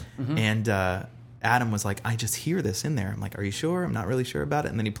 Yeah. Yeah. And Adam was like, I just hear this in there. I'm like, are you sure? I'm not really sure about it.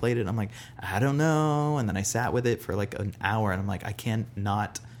 And then he played it, and I'm like, I don't know. And then I sat with it for like an hour, and I'm like, I can't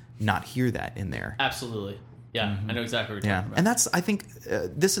not hear that in there. Absolutely. Yeah, I know exactly what you're Yeah, talking about. and that's, I think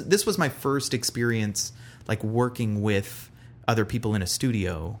this was my first experience like working with other people in a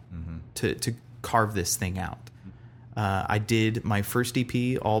studio to carve this thing out. I did my first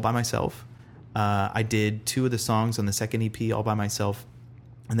EP all by myself. I did 2 of the songs on the second EP all by myself.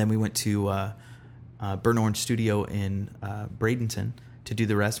 And then we went to Burnt Orange Studio in Bradenton to do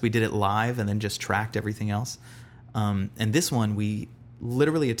the rest. We did it live and then just tracked everything else. And this one, we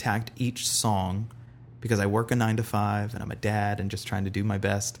literally attacked each song because I work a 9 to 5 and I'm a dad and just trying to do my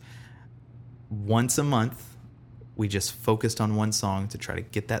best. Once a month, we just focused on one song to try to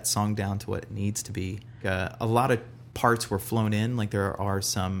get that song down to what it needs to be. A lot of parts were flown in, like there are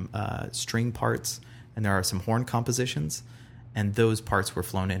some string parts and there are some horn compositions, and those parts were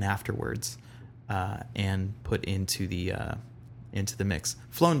flown in afterwards and put into the mix.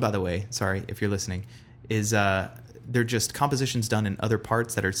 Flown, by the way, sorry if you're listening, is they're just compositions done in other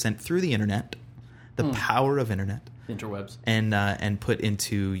parts that are sent through the internet, the power of internet, Interwebs, and put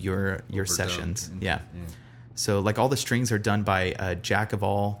into your sessions. Yeah. So like all the strings are done by Jack of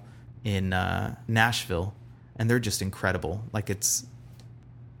All in Nashville, and they're just incredible. Like it's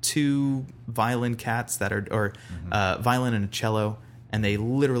 2 violin cats that are, or violin and a cello, and they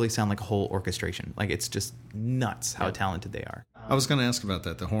literally sound like a whole orchestration. Like it's just nuts how talented they are. I was going to ask about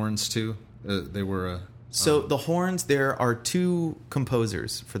that. The horns too. They were. So the horns, there are 2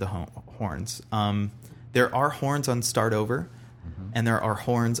 composers for the horns. There are horns on Start Over, and there are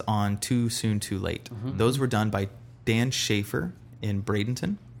horns on Too Soon, Too Late. Those were done by Dan Schaefer in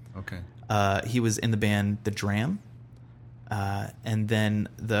Bradenton. Okay. He was in the band The Dram. And then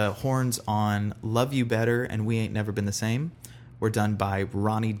the horns on Love You Better and We Ain't Never Been the Same were done by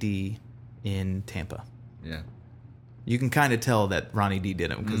Ronnie D in Tampa. Yeah. You can kind of tell that Ronnie D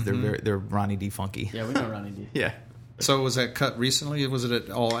did them because they're Ronnie D funky. Yeah, we know Ronnie D. Yeah. So was that cut recently? Was it at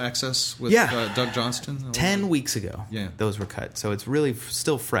All Access with Doug Johnston? 10 weeks ago. Yeah. Those were cut. So it's really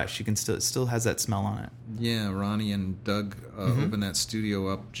still fresh. You can it still has that smell on it. Yeah, Ronnie and Doug opened that studio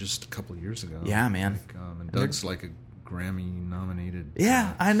up just a couple of years ago. Yeah, man. And Doug's like a Grammy nominated.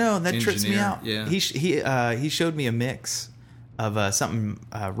 Yeah, I know. That trips me out. Yeah. He showed me a mix of something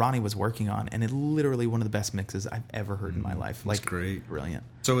Ronnie was working on, and it literally one of the best mixes I've ever heard in my life. Like, great. Brilliant.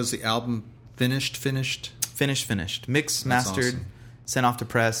 So is the album finished? Finished. Mixed, That's mastered, awesome. Sent off to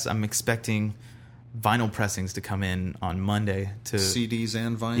press. I'm expecting vinyl pressings to come in on Monday. To CDs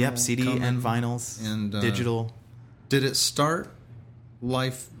and vinyl? Yep, CD come and in? vinyls. And digital. Did it start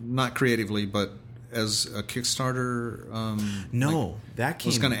life, not creatively, but as a Kickstarter? No, that came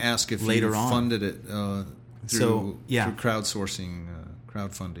I was going to ask if later you on. funded it through crowdsourcing,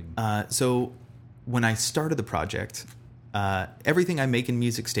 crowdfunding. So when I started the project, everything I make in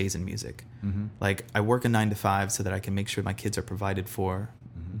music stays in music. Like I work a 9 to 5 so that I can make sure my kids are provided for,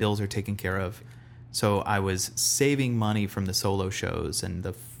 bills are taken care of. So I was saving money from the solo shows and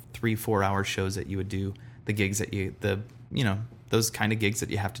the 3-4 hour shows that you would do, the gigs that those kind of gigs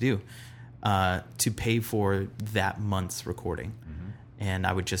that you have to do to pay for that month's recording. And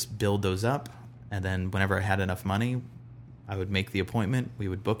I would just build those up, and then whenever I had enough money, I would make the appointment, we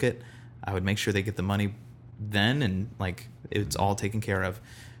would book it, I would make sure they get the money then, and like it's all taken care of.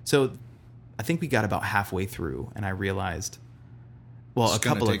 So I think we got about halfway through, and I realized, well, It's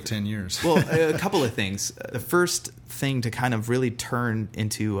going to take 10 years. Well, a couple of things. The first thing to kind of really turn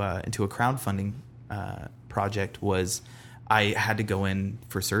into a crowdfunding project was I had to go in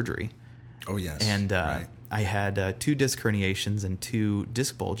for surgery. Oh, yes. And right. I had 2 disc herniations and 2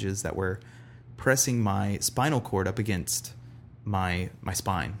 disc bulges that were pressing my spinal cord up against my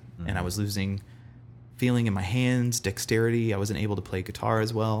spine. And I was losing feeling in my hands, dexterity. I wasn't able to play guitar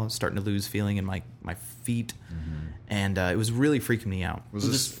as well. I was starting to lose feeling in my feet. And it was really freaking me out. Was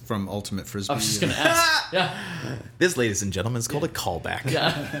this from Ultimate Frisbee? I was just going to ask. Yeah. This, ladies and gentlemen, is called a callback.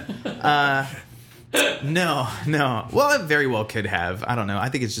 Yeah. No. Well, it very well could have. I don't know. I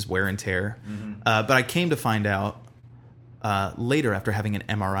think it's just wear and tear. But I came to find out later, after having an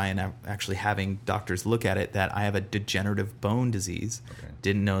MRI and actually having doctors look at it, that I have a degenerative bone disease. Okay.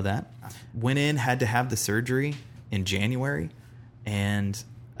 Didn't know that. Went in, had to have the surgery in January, and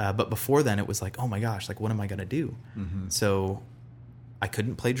but before then it was like, oh my gosh, like what am I gonna do? So I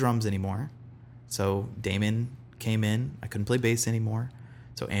couldn't play drums anymore. So Damon came in. I couldn't play bass anymore.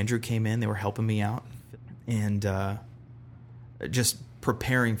 So Andrew came in. They were helping me out, and just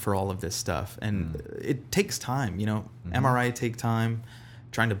preparing for all of this stuff. And it takes time, MRI take time,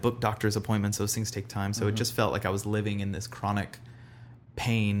 trying to book doctor's appointments, those things take time. So it just felt like I was living in this chronic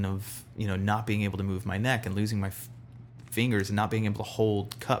pain of, not being able to move my neck and losing my fingers and not being able to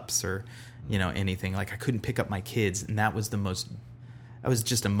hold cups or, anything. Like I couldn't pick up my kids, and that was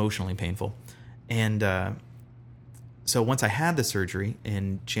just emotionally painful. And so once I had the surgery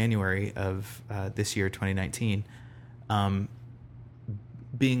in January of this year, 2019,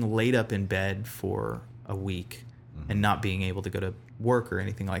 being laid up in bed for a week and not being able to go to work or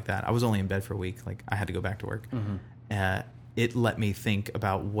anything like that. I was only in bed for a week. Like, I had to go back to work. It let me think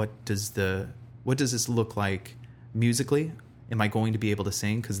about what does this look like musically? Am I going to be able to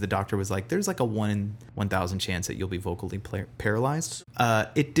sing? Because the doctor was like, there's like a 1 in 1,000 chance that you'll be vocally paralyzed.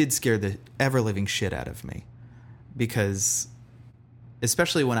 It did scare the ever-living shit out of me, because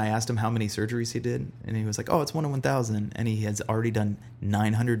especially when I asked him how many surgeries he did, and he was like, oh, it's 1 in 1,000, and he has already done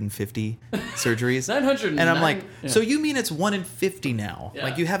 950 surgeries. 909? And I'm like, Yeah. so you mean it's 1 in 50 now? Yeah.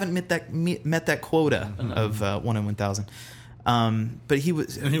 Like, you haven't met that quota of 1 in 1,000. But he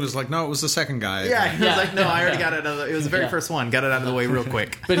was... And he was like, no, it was the second guy. Yeah, he was Yeah. like, no, I already got it. It was the very first one. Got it out of the way real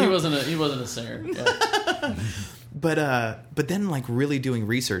quick. But he wasn't a singer. Yeah. But then, like, really doing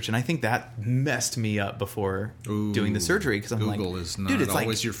research, and I think that messed me up before doing the surgery, because I'm like, Google is not dude, it's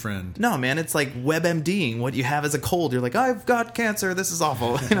always like, your friend. No, man, it's like WebMDing what you have as a cold. You're like, I've got cancer. This is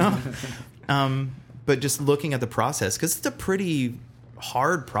awful, you know. But just looking at the process, because it's a pretty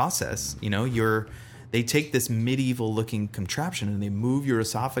hard process, you know. They take this medieval looking contraption and they move your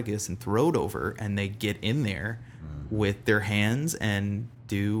esophagus and throat over, and they get in there with their hands and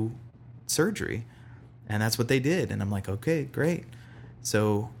do surgery. And that's what they did. And I'm like, okay, great.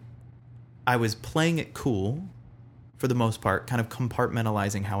 So I was playing it cool for the most part, kind of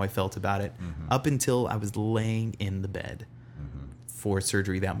compartmentalizing how I felt about it up until I was laying in the bed for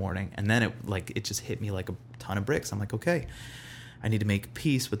surgery that morning. And then it just hit me like a ton of bricks. I'm like, okay, I need to make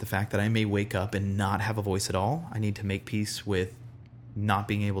peace with the fact that I may wake up and not have a voice at all. I need to make peace with not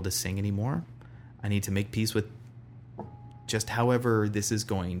being able to sing anymore. I need to make peace with just however this is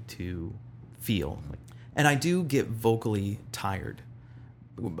going to feel. And I do get vocally tired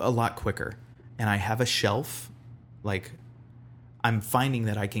a lot quicker. And I have a shelf. Like, I'm finding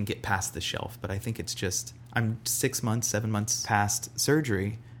that I can get past the shelf, but I think it's just, I'm 6 months, 7 months past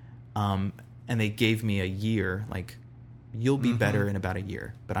surgery. And they gave me a year, like, you'll be better in about a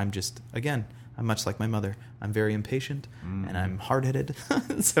year. But I'm just, again, I'm much like my mother. I'm very impatient and I'm hard-headed.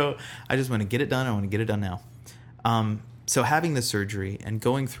 So I just want to get it done. I want to get it done now. So having the surgery and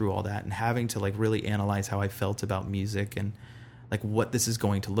going through all that and having to, like, really analyze how I felt about music and, like, what this is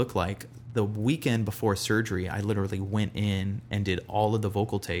going to look like. The weekend before surgery, I literally went in and did all of the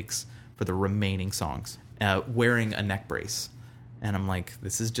vocal takes for the remaining songs, wearing a neck brace. And I'm like,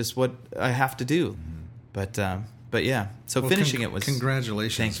 this is just what I have to do. But yeah, so finishing it was...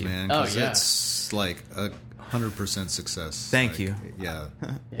 Congratulations, Thank you. man. Oh, 'cause yeah. It's like 100% success. Thank Like, you. Yeah.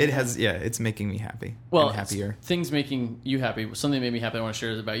 It has, it's making me happy. Well, and happier. things making you happy. Something that made me happy I want to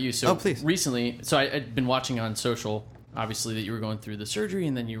share is about you. So Please. recently, I'd been watching on social, obviously, that you were going through the surgery,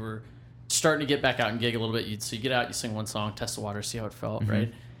 and then you were starting to get back out and gig a little bit. So you get out, you sing one song, test the water, see how it felt,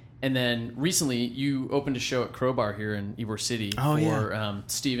 right? And then recently, you opened a show at Crowbar here in Ybor City for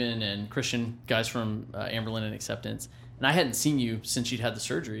Steven and Christian, guys from Amberlin and Acceptance. And I hadn't seen you since you'd had the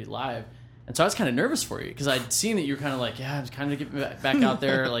surgery live. And so I was kind of nervous for you, because I'd seen that you were kind of like, I was kind of getting back out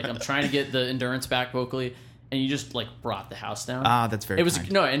there. Like, I'm trying to get the endurance back vocally. And you just, like, brought the house down. That's very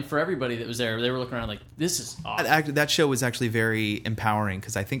kind. No, and for everybody that was there, they were looking around like, this is awesome. That show was actually very empowering,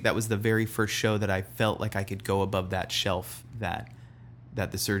 because I think that was the very first show that I felt like I could go above that shelf that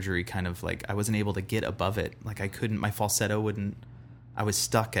the surgery kind of, like, I wasn't able to get above it. Like, I couldn't, my falsetto wouldn't, I was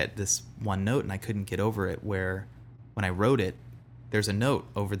stuck at this one note and I couldn't get over it, where when I wrote it, there's a note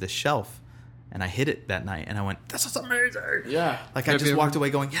over the shelf and I hit it that night and I went, this is amazing. Yeah. Like, I Have just you walked ever- away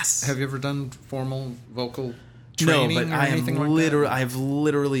going, yes. Have you ever done formal vocal No, training but or I am anything like that? I've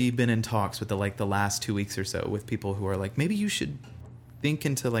literally been in talks with the last 2 weeks or so with people who are like, maybe you should think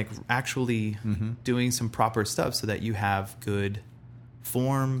into, like, actually doing some proper stuff so that you have good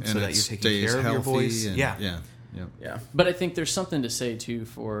form, And so that it you're taking stays care of your healthy voice. and- Yeah. Yeah. But I think there's something to say, too,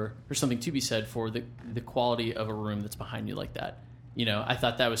 there's something to be said for the quality of a room that's behind you like that. You know, I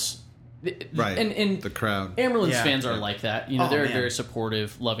thought that was... Right. And the crowd. Amberlin's Yeah. fans are like that. You know, Oh, they're man. a very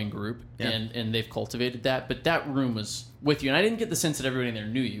supportive, loving group, Yeah. and they've cultivated that. But that room was with you, and I didn't get the sense that everybody in there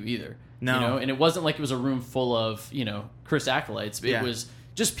knew you either. No. You know, and it wasn't like it was a room full of, you know, Chris acolytes. It Yeah. was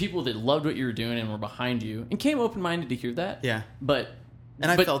just people that loved what you were doing and were behind you and came open-minded to hear that. Yeah. But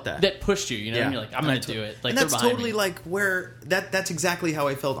I felt that. That pushed you, you know, Yeah. and you're like, I'm And going I to do it. Like, and they're that's behind totally me. like where that's exactly how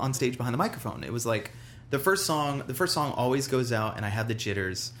I felt on stage behind the microphone. It was like the first song always goes out and I have the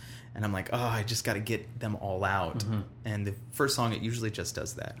jitters and I'm like, oh, I just got to get them all out. And the first song, it usually just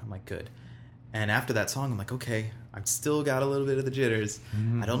does that. I'm like, good. And after that song, I'm like, okay, I've still got a little bit of the jitters.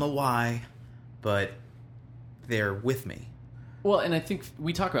 I don't know why, but they're with me. Well, and I think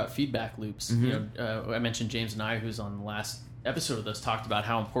we talk about feedback loops. You know, I mentioned James and I, who's on the last episode of this, talked about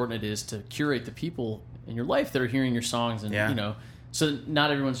how important it is to curate the people in your life that are hearing your songs, and Yeah. you know, so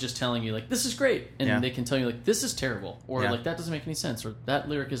not everyone's just telling you like this is great, and Yeah. they can tell you like this is terrible, or Yeah. like that doesn't make any sense, or that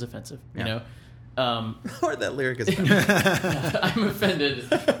lyric is offensive. You Yeah. know, Or that lyric is I'm offended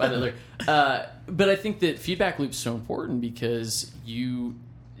by the lyric. But I think that feedback loop's so important because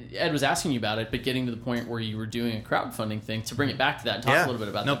Ed was asking you about it, but getting to the point where you were doing a crowdfunding thing, to bring it back to that and talk Yeah. a little bit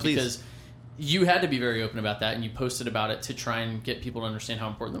about No, that. please. Because you had to be very open about that, and you posted about it to try and get people to understand how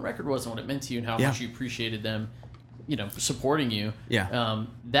important the record was and what it meant to you and how Yeah. much you appreciated them, you know, supporting you. Yeah.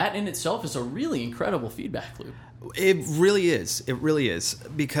 That in itself is a really incredible feedback loop. It really is. It really is.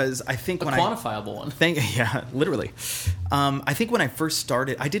 Because I think A when quantifiable one. Yeah, literally. I think when I first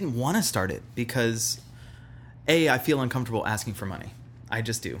started, I didn't want to start it because, A, I feel uncomfortable asking for money. I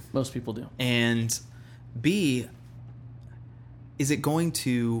just do. Most people do. And B, is it going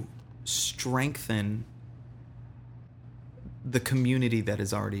to strengthen the community that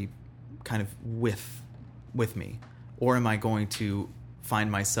is already kind of with me? Or am I going to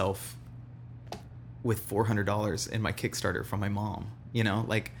find myself with $400 in my Kickstarter from my mom? You know,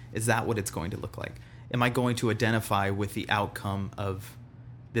 like, is that what it's going to look like? Am I going to identify with the outcome of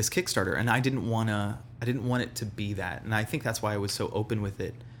this Kickstarter? And I didn't want it to be that. And I think that's why I was so open with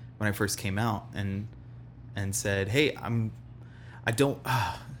it when I first came out and said, hey, I don't.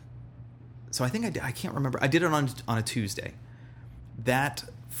 So I think I can't remember. I did it on a Tuesday. That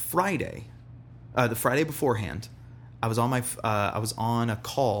Friday, the Friday beforehand, I was on a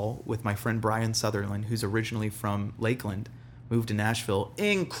call with my friend Brian Sutherland, who's originally from Lakeland, moved to Nashville.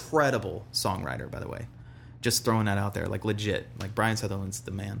 Incredible songwriter, by the way. Just throwing that out there, like legit. Like Brian Sutherland's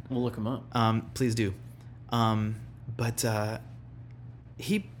the man. We'll look him up. Please do. But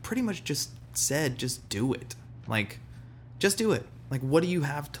he pretty much just said, just do it. Like, just do it. Like, what do you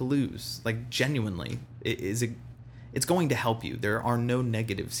have to lose? Like, genuinely, it's going to help you. There are no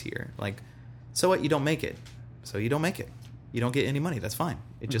negatives here. Like, so what? You don't make it. So you don't make it. You don't get any money. That's fine.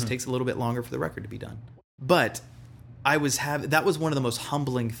 It just takes a little bit longer for the record to be done. But that was one of the most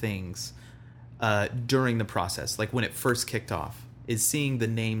humbling things during the process. Like when it first kicked off, is seeing the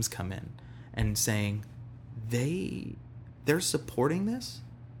names come in and saying they're supporting this.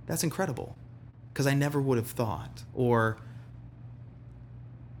 That's incredible, because I never would have thought, or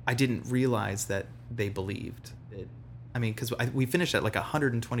I didn't realize that they believed it. I mean, because we finished at like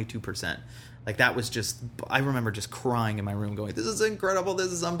 122%. Like that was just, I remember just crying in my room going, this is incredible.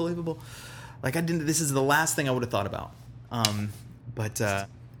 This is unbelievable. Like this is the last thing I would have thought about. But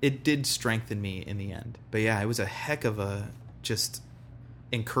it did strengthen me in the end. But yeah, it was a heck of a just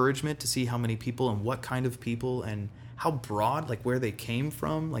encouragement to see how many people and what kind of people and how broad, like where they came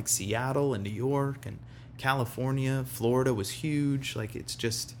from, like Seattle and New York and California, Florida was huge. Like it's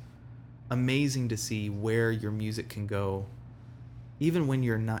just amazing to see where your music can go, even when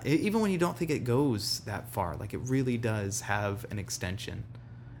you don't think it goes that far. Like it really does have an extension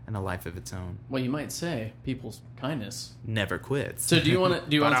and a life of its own. Well, you might say people's kindness Never quits. So do you want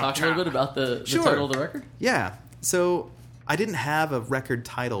to talk a little bit about the Sure. title of the record? Yeah. So I didn't have a record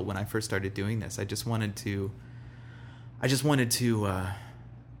title when I first started doing this. I just wanted to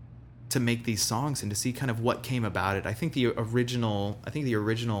make these songs and to see kind of what came about it. I think the original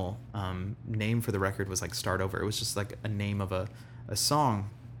name for the record was like Start Over. It was just like a name of a song.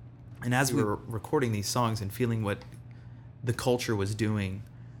 And as we were recording these songs and feeling what the culture was doing,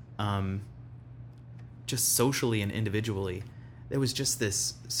 just socially and individually, there was just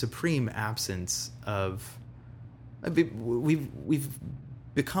this supreme absence of. We've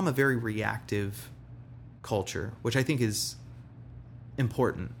become a very reactive culture, which I think is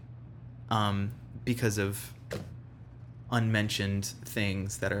important, because of unmentioned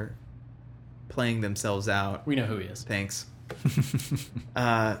things that are playing themselves out. We know who he is. Thanks.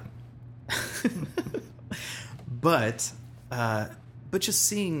 But just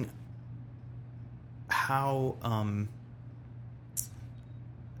seeing how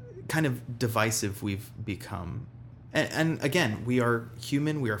kind of divisive we've become. And again, we are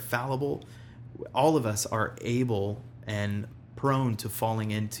human, we are fallible. All of us are able and prone to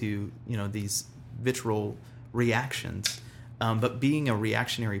falling into, these visceral reactions. But being a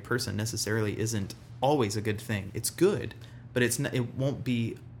reactionary person necessarily isn't always a good thing. It's good, but it's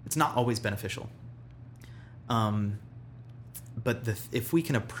not always beneficial. But if we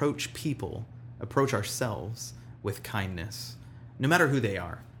can approach ourselves with kindness, no matter who they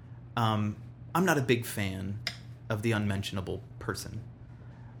are. I'm not a big fan of the unmentionable person,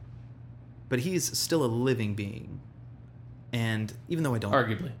 but he's still a living being. And even though I don't...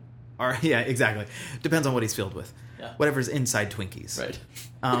 Arguably. Yeah, exactly. Depends on what he's filled with. Yeah. Whatever's inside Twinkies. Right.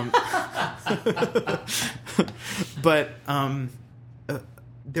 But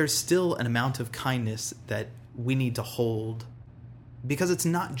there's still an amount of kindness that we need to hold, because it's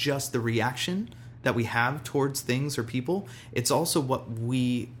not just the reaction that we have towards things or people. It's also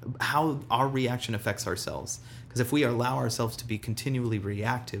how our reaction affects ourselves. Because if we allow ourselves to be continually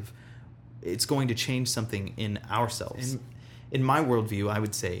reactive, it's going to change something in ourselves. In my worldview, I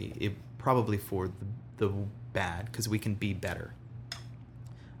would say it probably for the bad, because we can be better.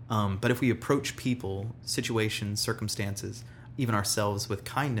 But if we approach people, situations, circumstances, even ourselves with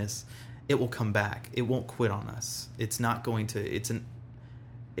kindness, it will come back. It won't quit on us. It's not going to.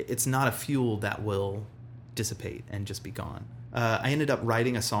 It's not a fuel that will dissipate and just be gone. I ended up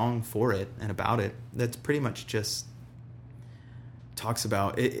writing a song for it and about it that's pretty much just talks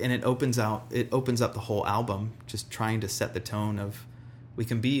about it, and it opens up the whole album, just trying to set the tone of we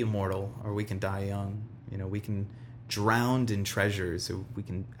can be immortal or we can die young. You know, we can drown in treasures, or we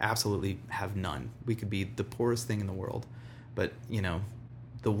can absolutely have none. We could be the poorest thing in the world, but you know,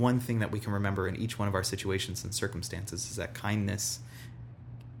 the one thing that we can remember in each one of our situations and circumstances is that kindness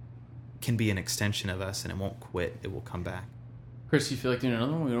can be an extension of us, and it won't quit. It will come back. Chris, you feel like doing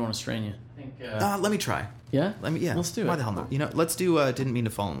another one? We don't want to strain you. I think, let me try. Yeah? Yeah. Let's do it. Why the hell not? You know, let's do Didn't Mean to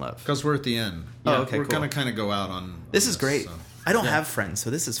Fall in Love. Because we're at the end. Oh, okay, We're cool. going to kind of go out on This is great. so. I don't have friends, so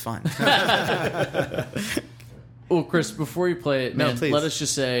this is fun. Well, Chris, before you play it, No, man, please. let us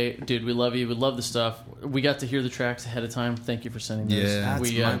just say, dude, we love you. We love the stuff. We got to hear the tracks ahead of time. Thank you for sending those. Yeah. That's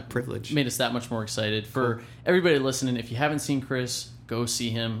we, my privilege. Made us that much more excited. For everybody listening, if you haven't seen Chris, go see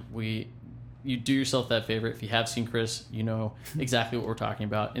him. You do yourself that favor. If you have seen Chris, you know exactly what we're talking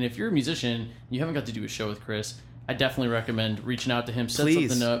about. And if you're a musician and you haven't got to do a show with Chris, I definitely recommend reaching out to him, set Please.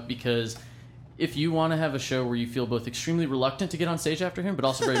 something up, because if you want to have a show where you feel both extremely reluctant to get on stage after him, but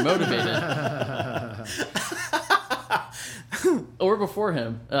also very motivated, or before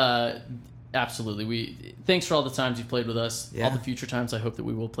him, absolutely. Thanks for all the times you've played with us. Yeah. All the future times, I hope that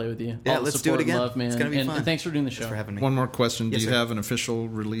we will play with you. Yeah, all the let's support do it again. And love, man. It's gonna be and, fun. and thanks for doing the show. Thanks for having me. One more question. Yes, Do you sir. have an official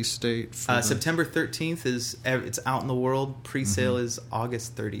release date? For the- September 13th it's out in the world. Pre-sale is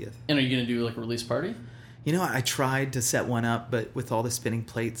August 30th. And are you going to do like a release party? You know, I tried to set one up, but with all the spinning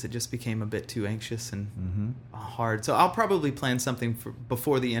plates, it just became a bit too anxious and hard. So I'll probably plan something for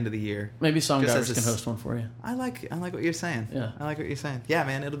before the end of the year. Maybe Song Just Drivers as a can s- host one for you. I like what you're saying. Yeah. I like what you're saying. Yeah,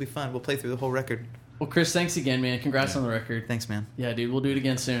 man, it'll be fun. We'll play through the whole record. Well, Chris, thanks again, man. Congrats on the record. Thanks, man. Yeah, dude, we'll do it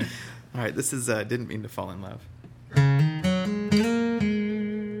again soon. All right, this is Didn't Mean to Fall in Love.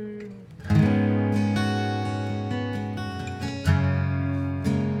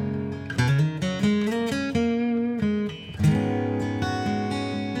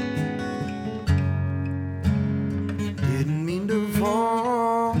 Didn't mean to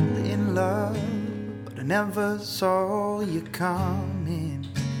fall in love, but I never saw you coming.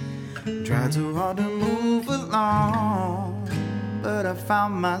 Tried so hard to move along, but I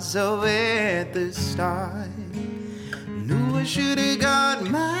found myself at the start. Knew I should have got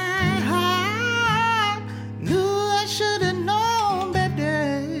my heart. Knew I should have known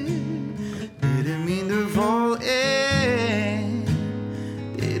better. Didn't mean to fall in.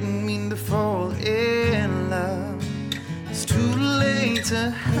 Didn't mean to fall in love. It's too late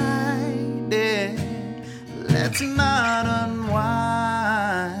to hide it. Let's not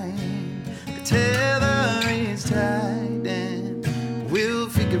unwind. The tether is tight and we'll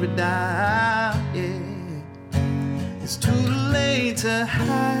figure it out. Yeah. It's too late to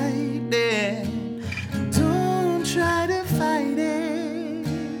hide it. Don't try to fight it.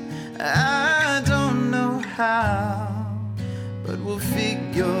 I don't know how, but we'll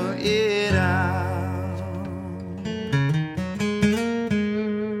figure it out.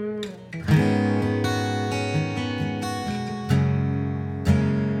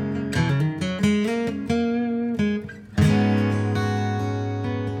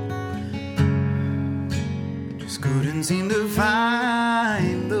 Just couldn't seem to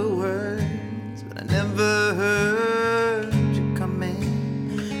find the words, but I never heard you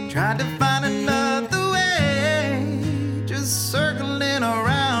coming. Tried to find another way, just circling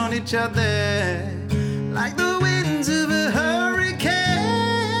around each other like the winds of a hurricane.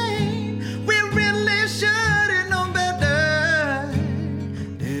 We really should have known better.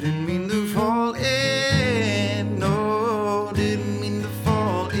 Didn't mean to fall in, no, didn't mean to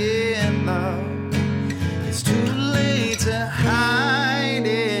fall in love. It's too late to hide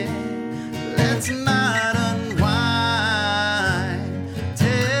it. Let's not unwind.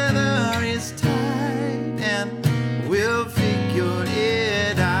 Tether is tight and we'll figure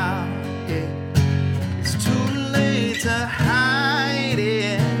it out. Yeah. It's too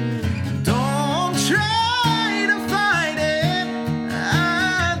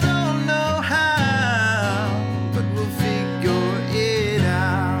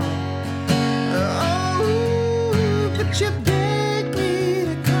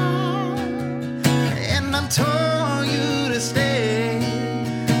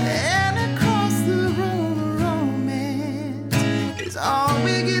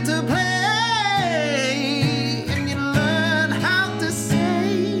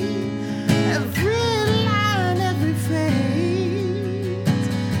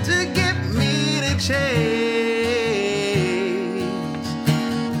chase.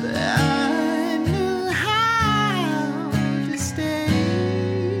 I knew how to stay.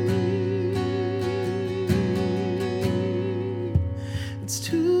 It's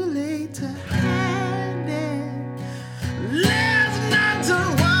too late to hide it. Let's not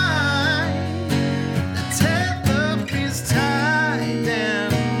unwind. The tap is tied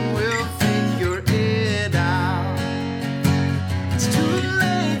and we'll figure it out. It's too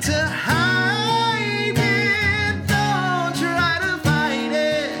late to hide it. Don't try to fight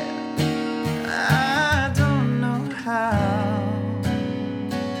it. I don't know how.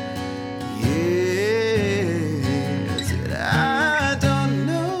 Yes, I don't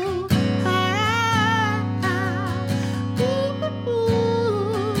know how.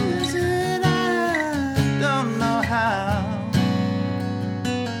 Ooh, said I don't know how.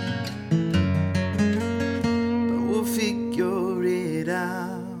 But we'll figure it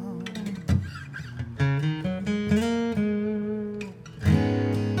out.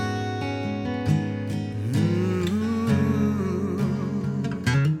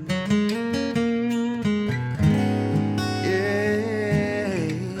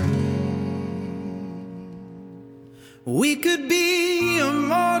 We could be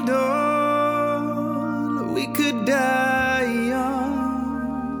immortal, we could die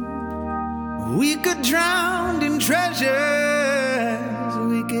young, we could drown in treasures,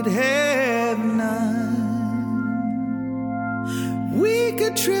 we could have none. We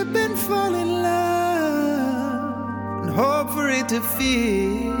could trip and fall in love and hope for it to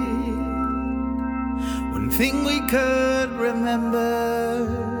fit. One thing we could remember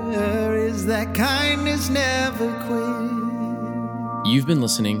is that kindness never quits. You've been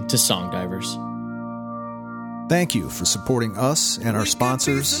listening to Song Divers. Thank you for supporting us and our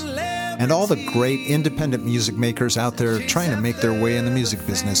sponsors and all the great independent music makers out there trying to make their way in the music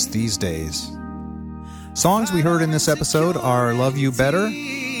business these days. Songs we heard in this episode are Love You Better,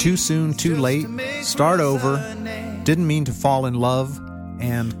 Too Soon, Too Late, Start Over, Didn't Mean to Fall in Love,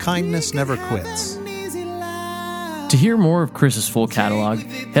 and Kindness Never Quits. To hear more of Chris's full catalog,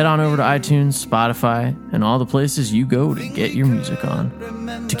 head on over to iTunes, Spotify, and all the places you go to get your music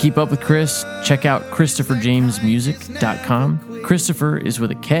on. To keep up with Chris, check out ChristopherJamesMusic.com. Christopher is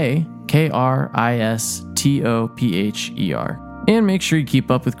with a K, Kristopher. And make sure you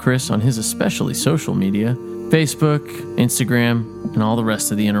keep up with Chris on his especially social media, Facebook, Instagram, and all the rest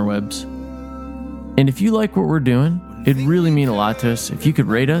of the interwebs. And if you like what we're doing, it'd really mean a lot to us if you could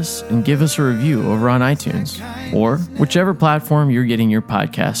rate us and give us a review over on iTunes or whichever platform you're getting your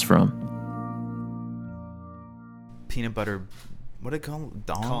podcasts from. Peanut butter. What do they call them?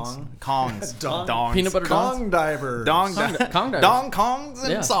 Dongs? Kong. Kongs. Dong. Dongs. Peanut butter Kong diver. Dong. Kong divers. Dong Kongs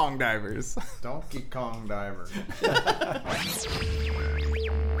and Yeah. song divers. Donkey Kong diver.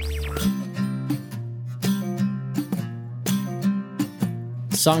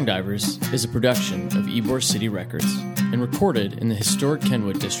 Song Divers is a production of Ybor City Records and recorded in the historic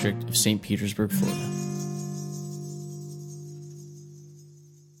Kenwood district of St. Petersburg, Florida.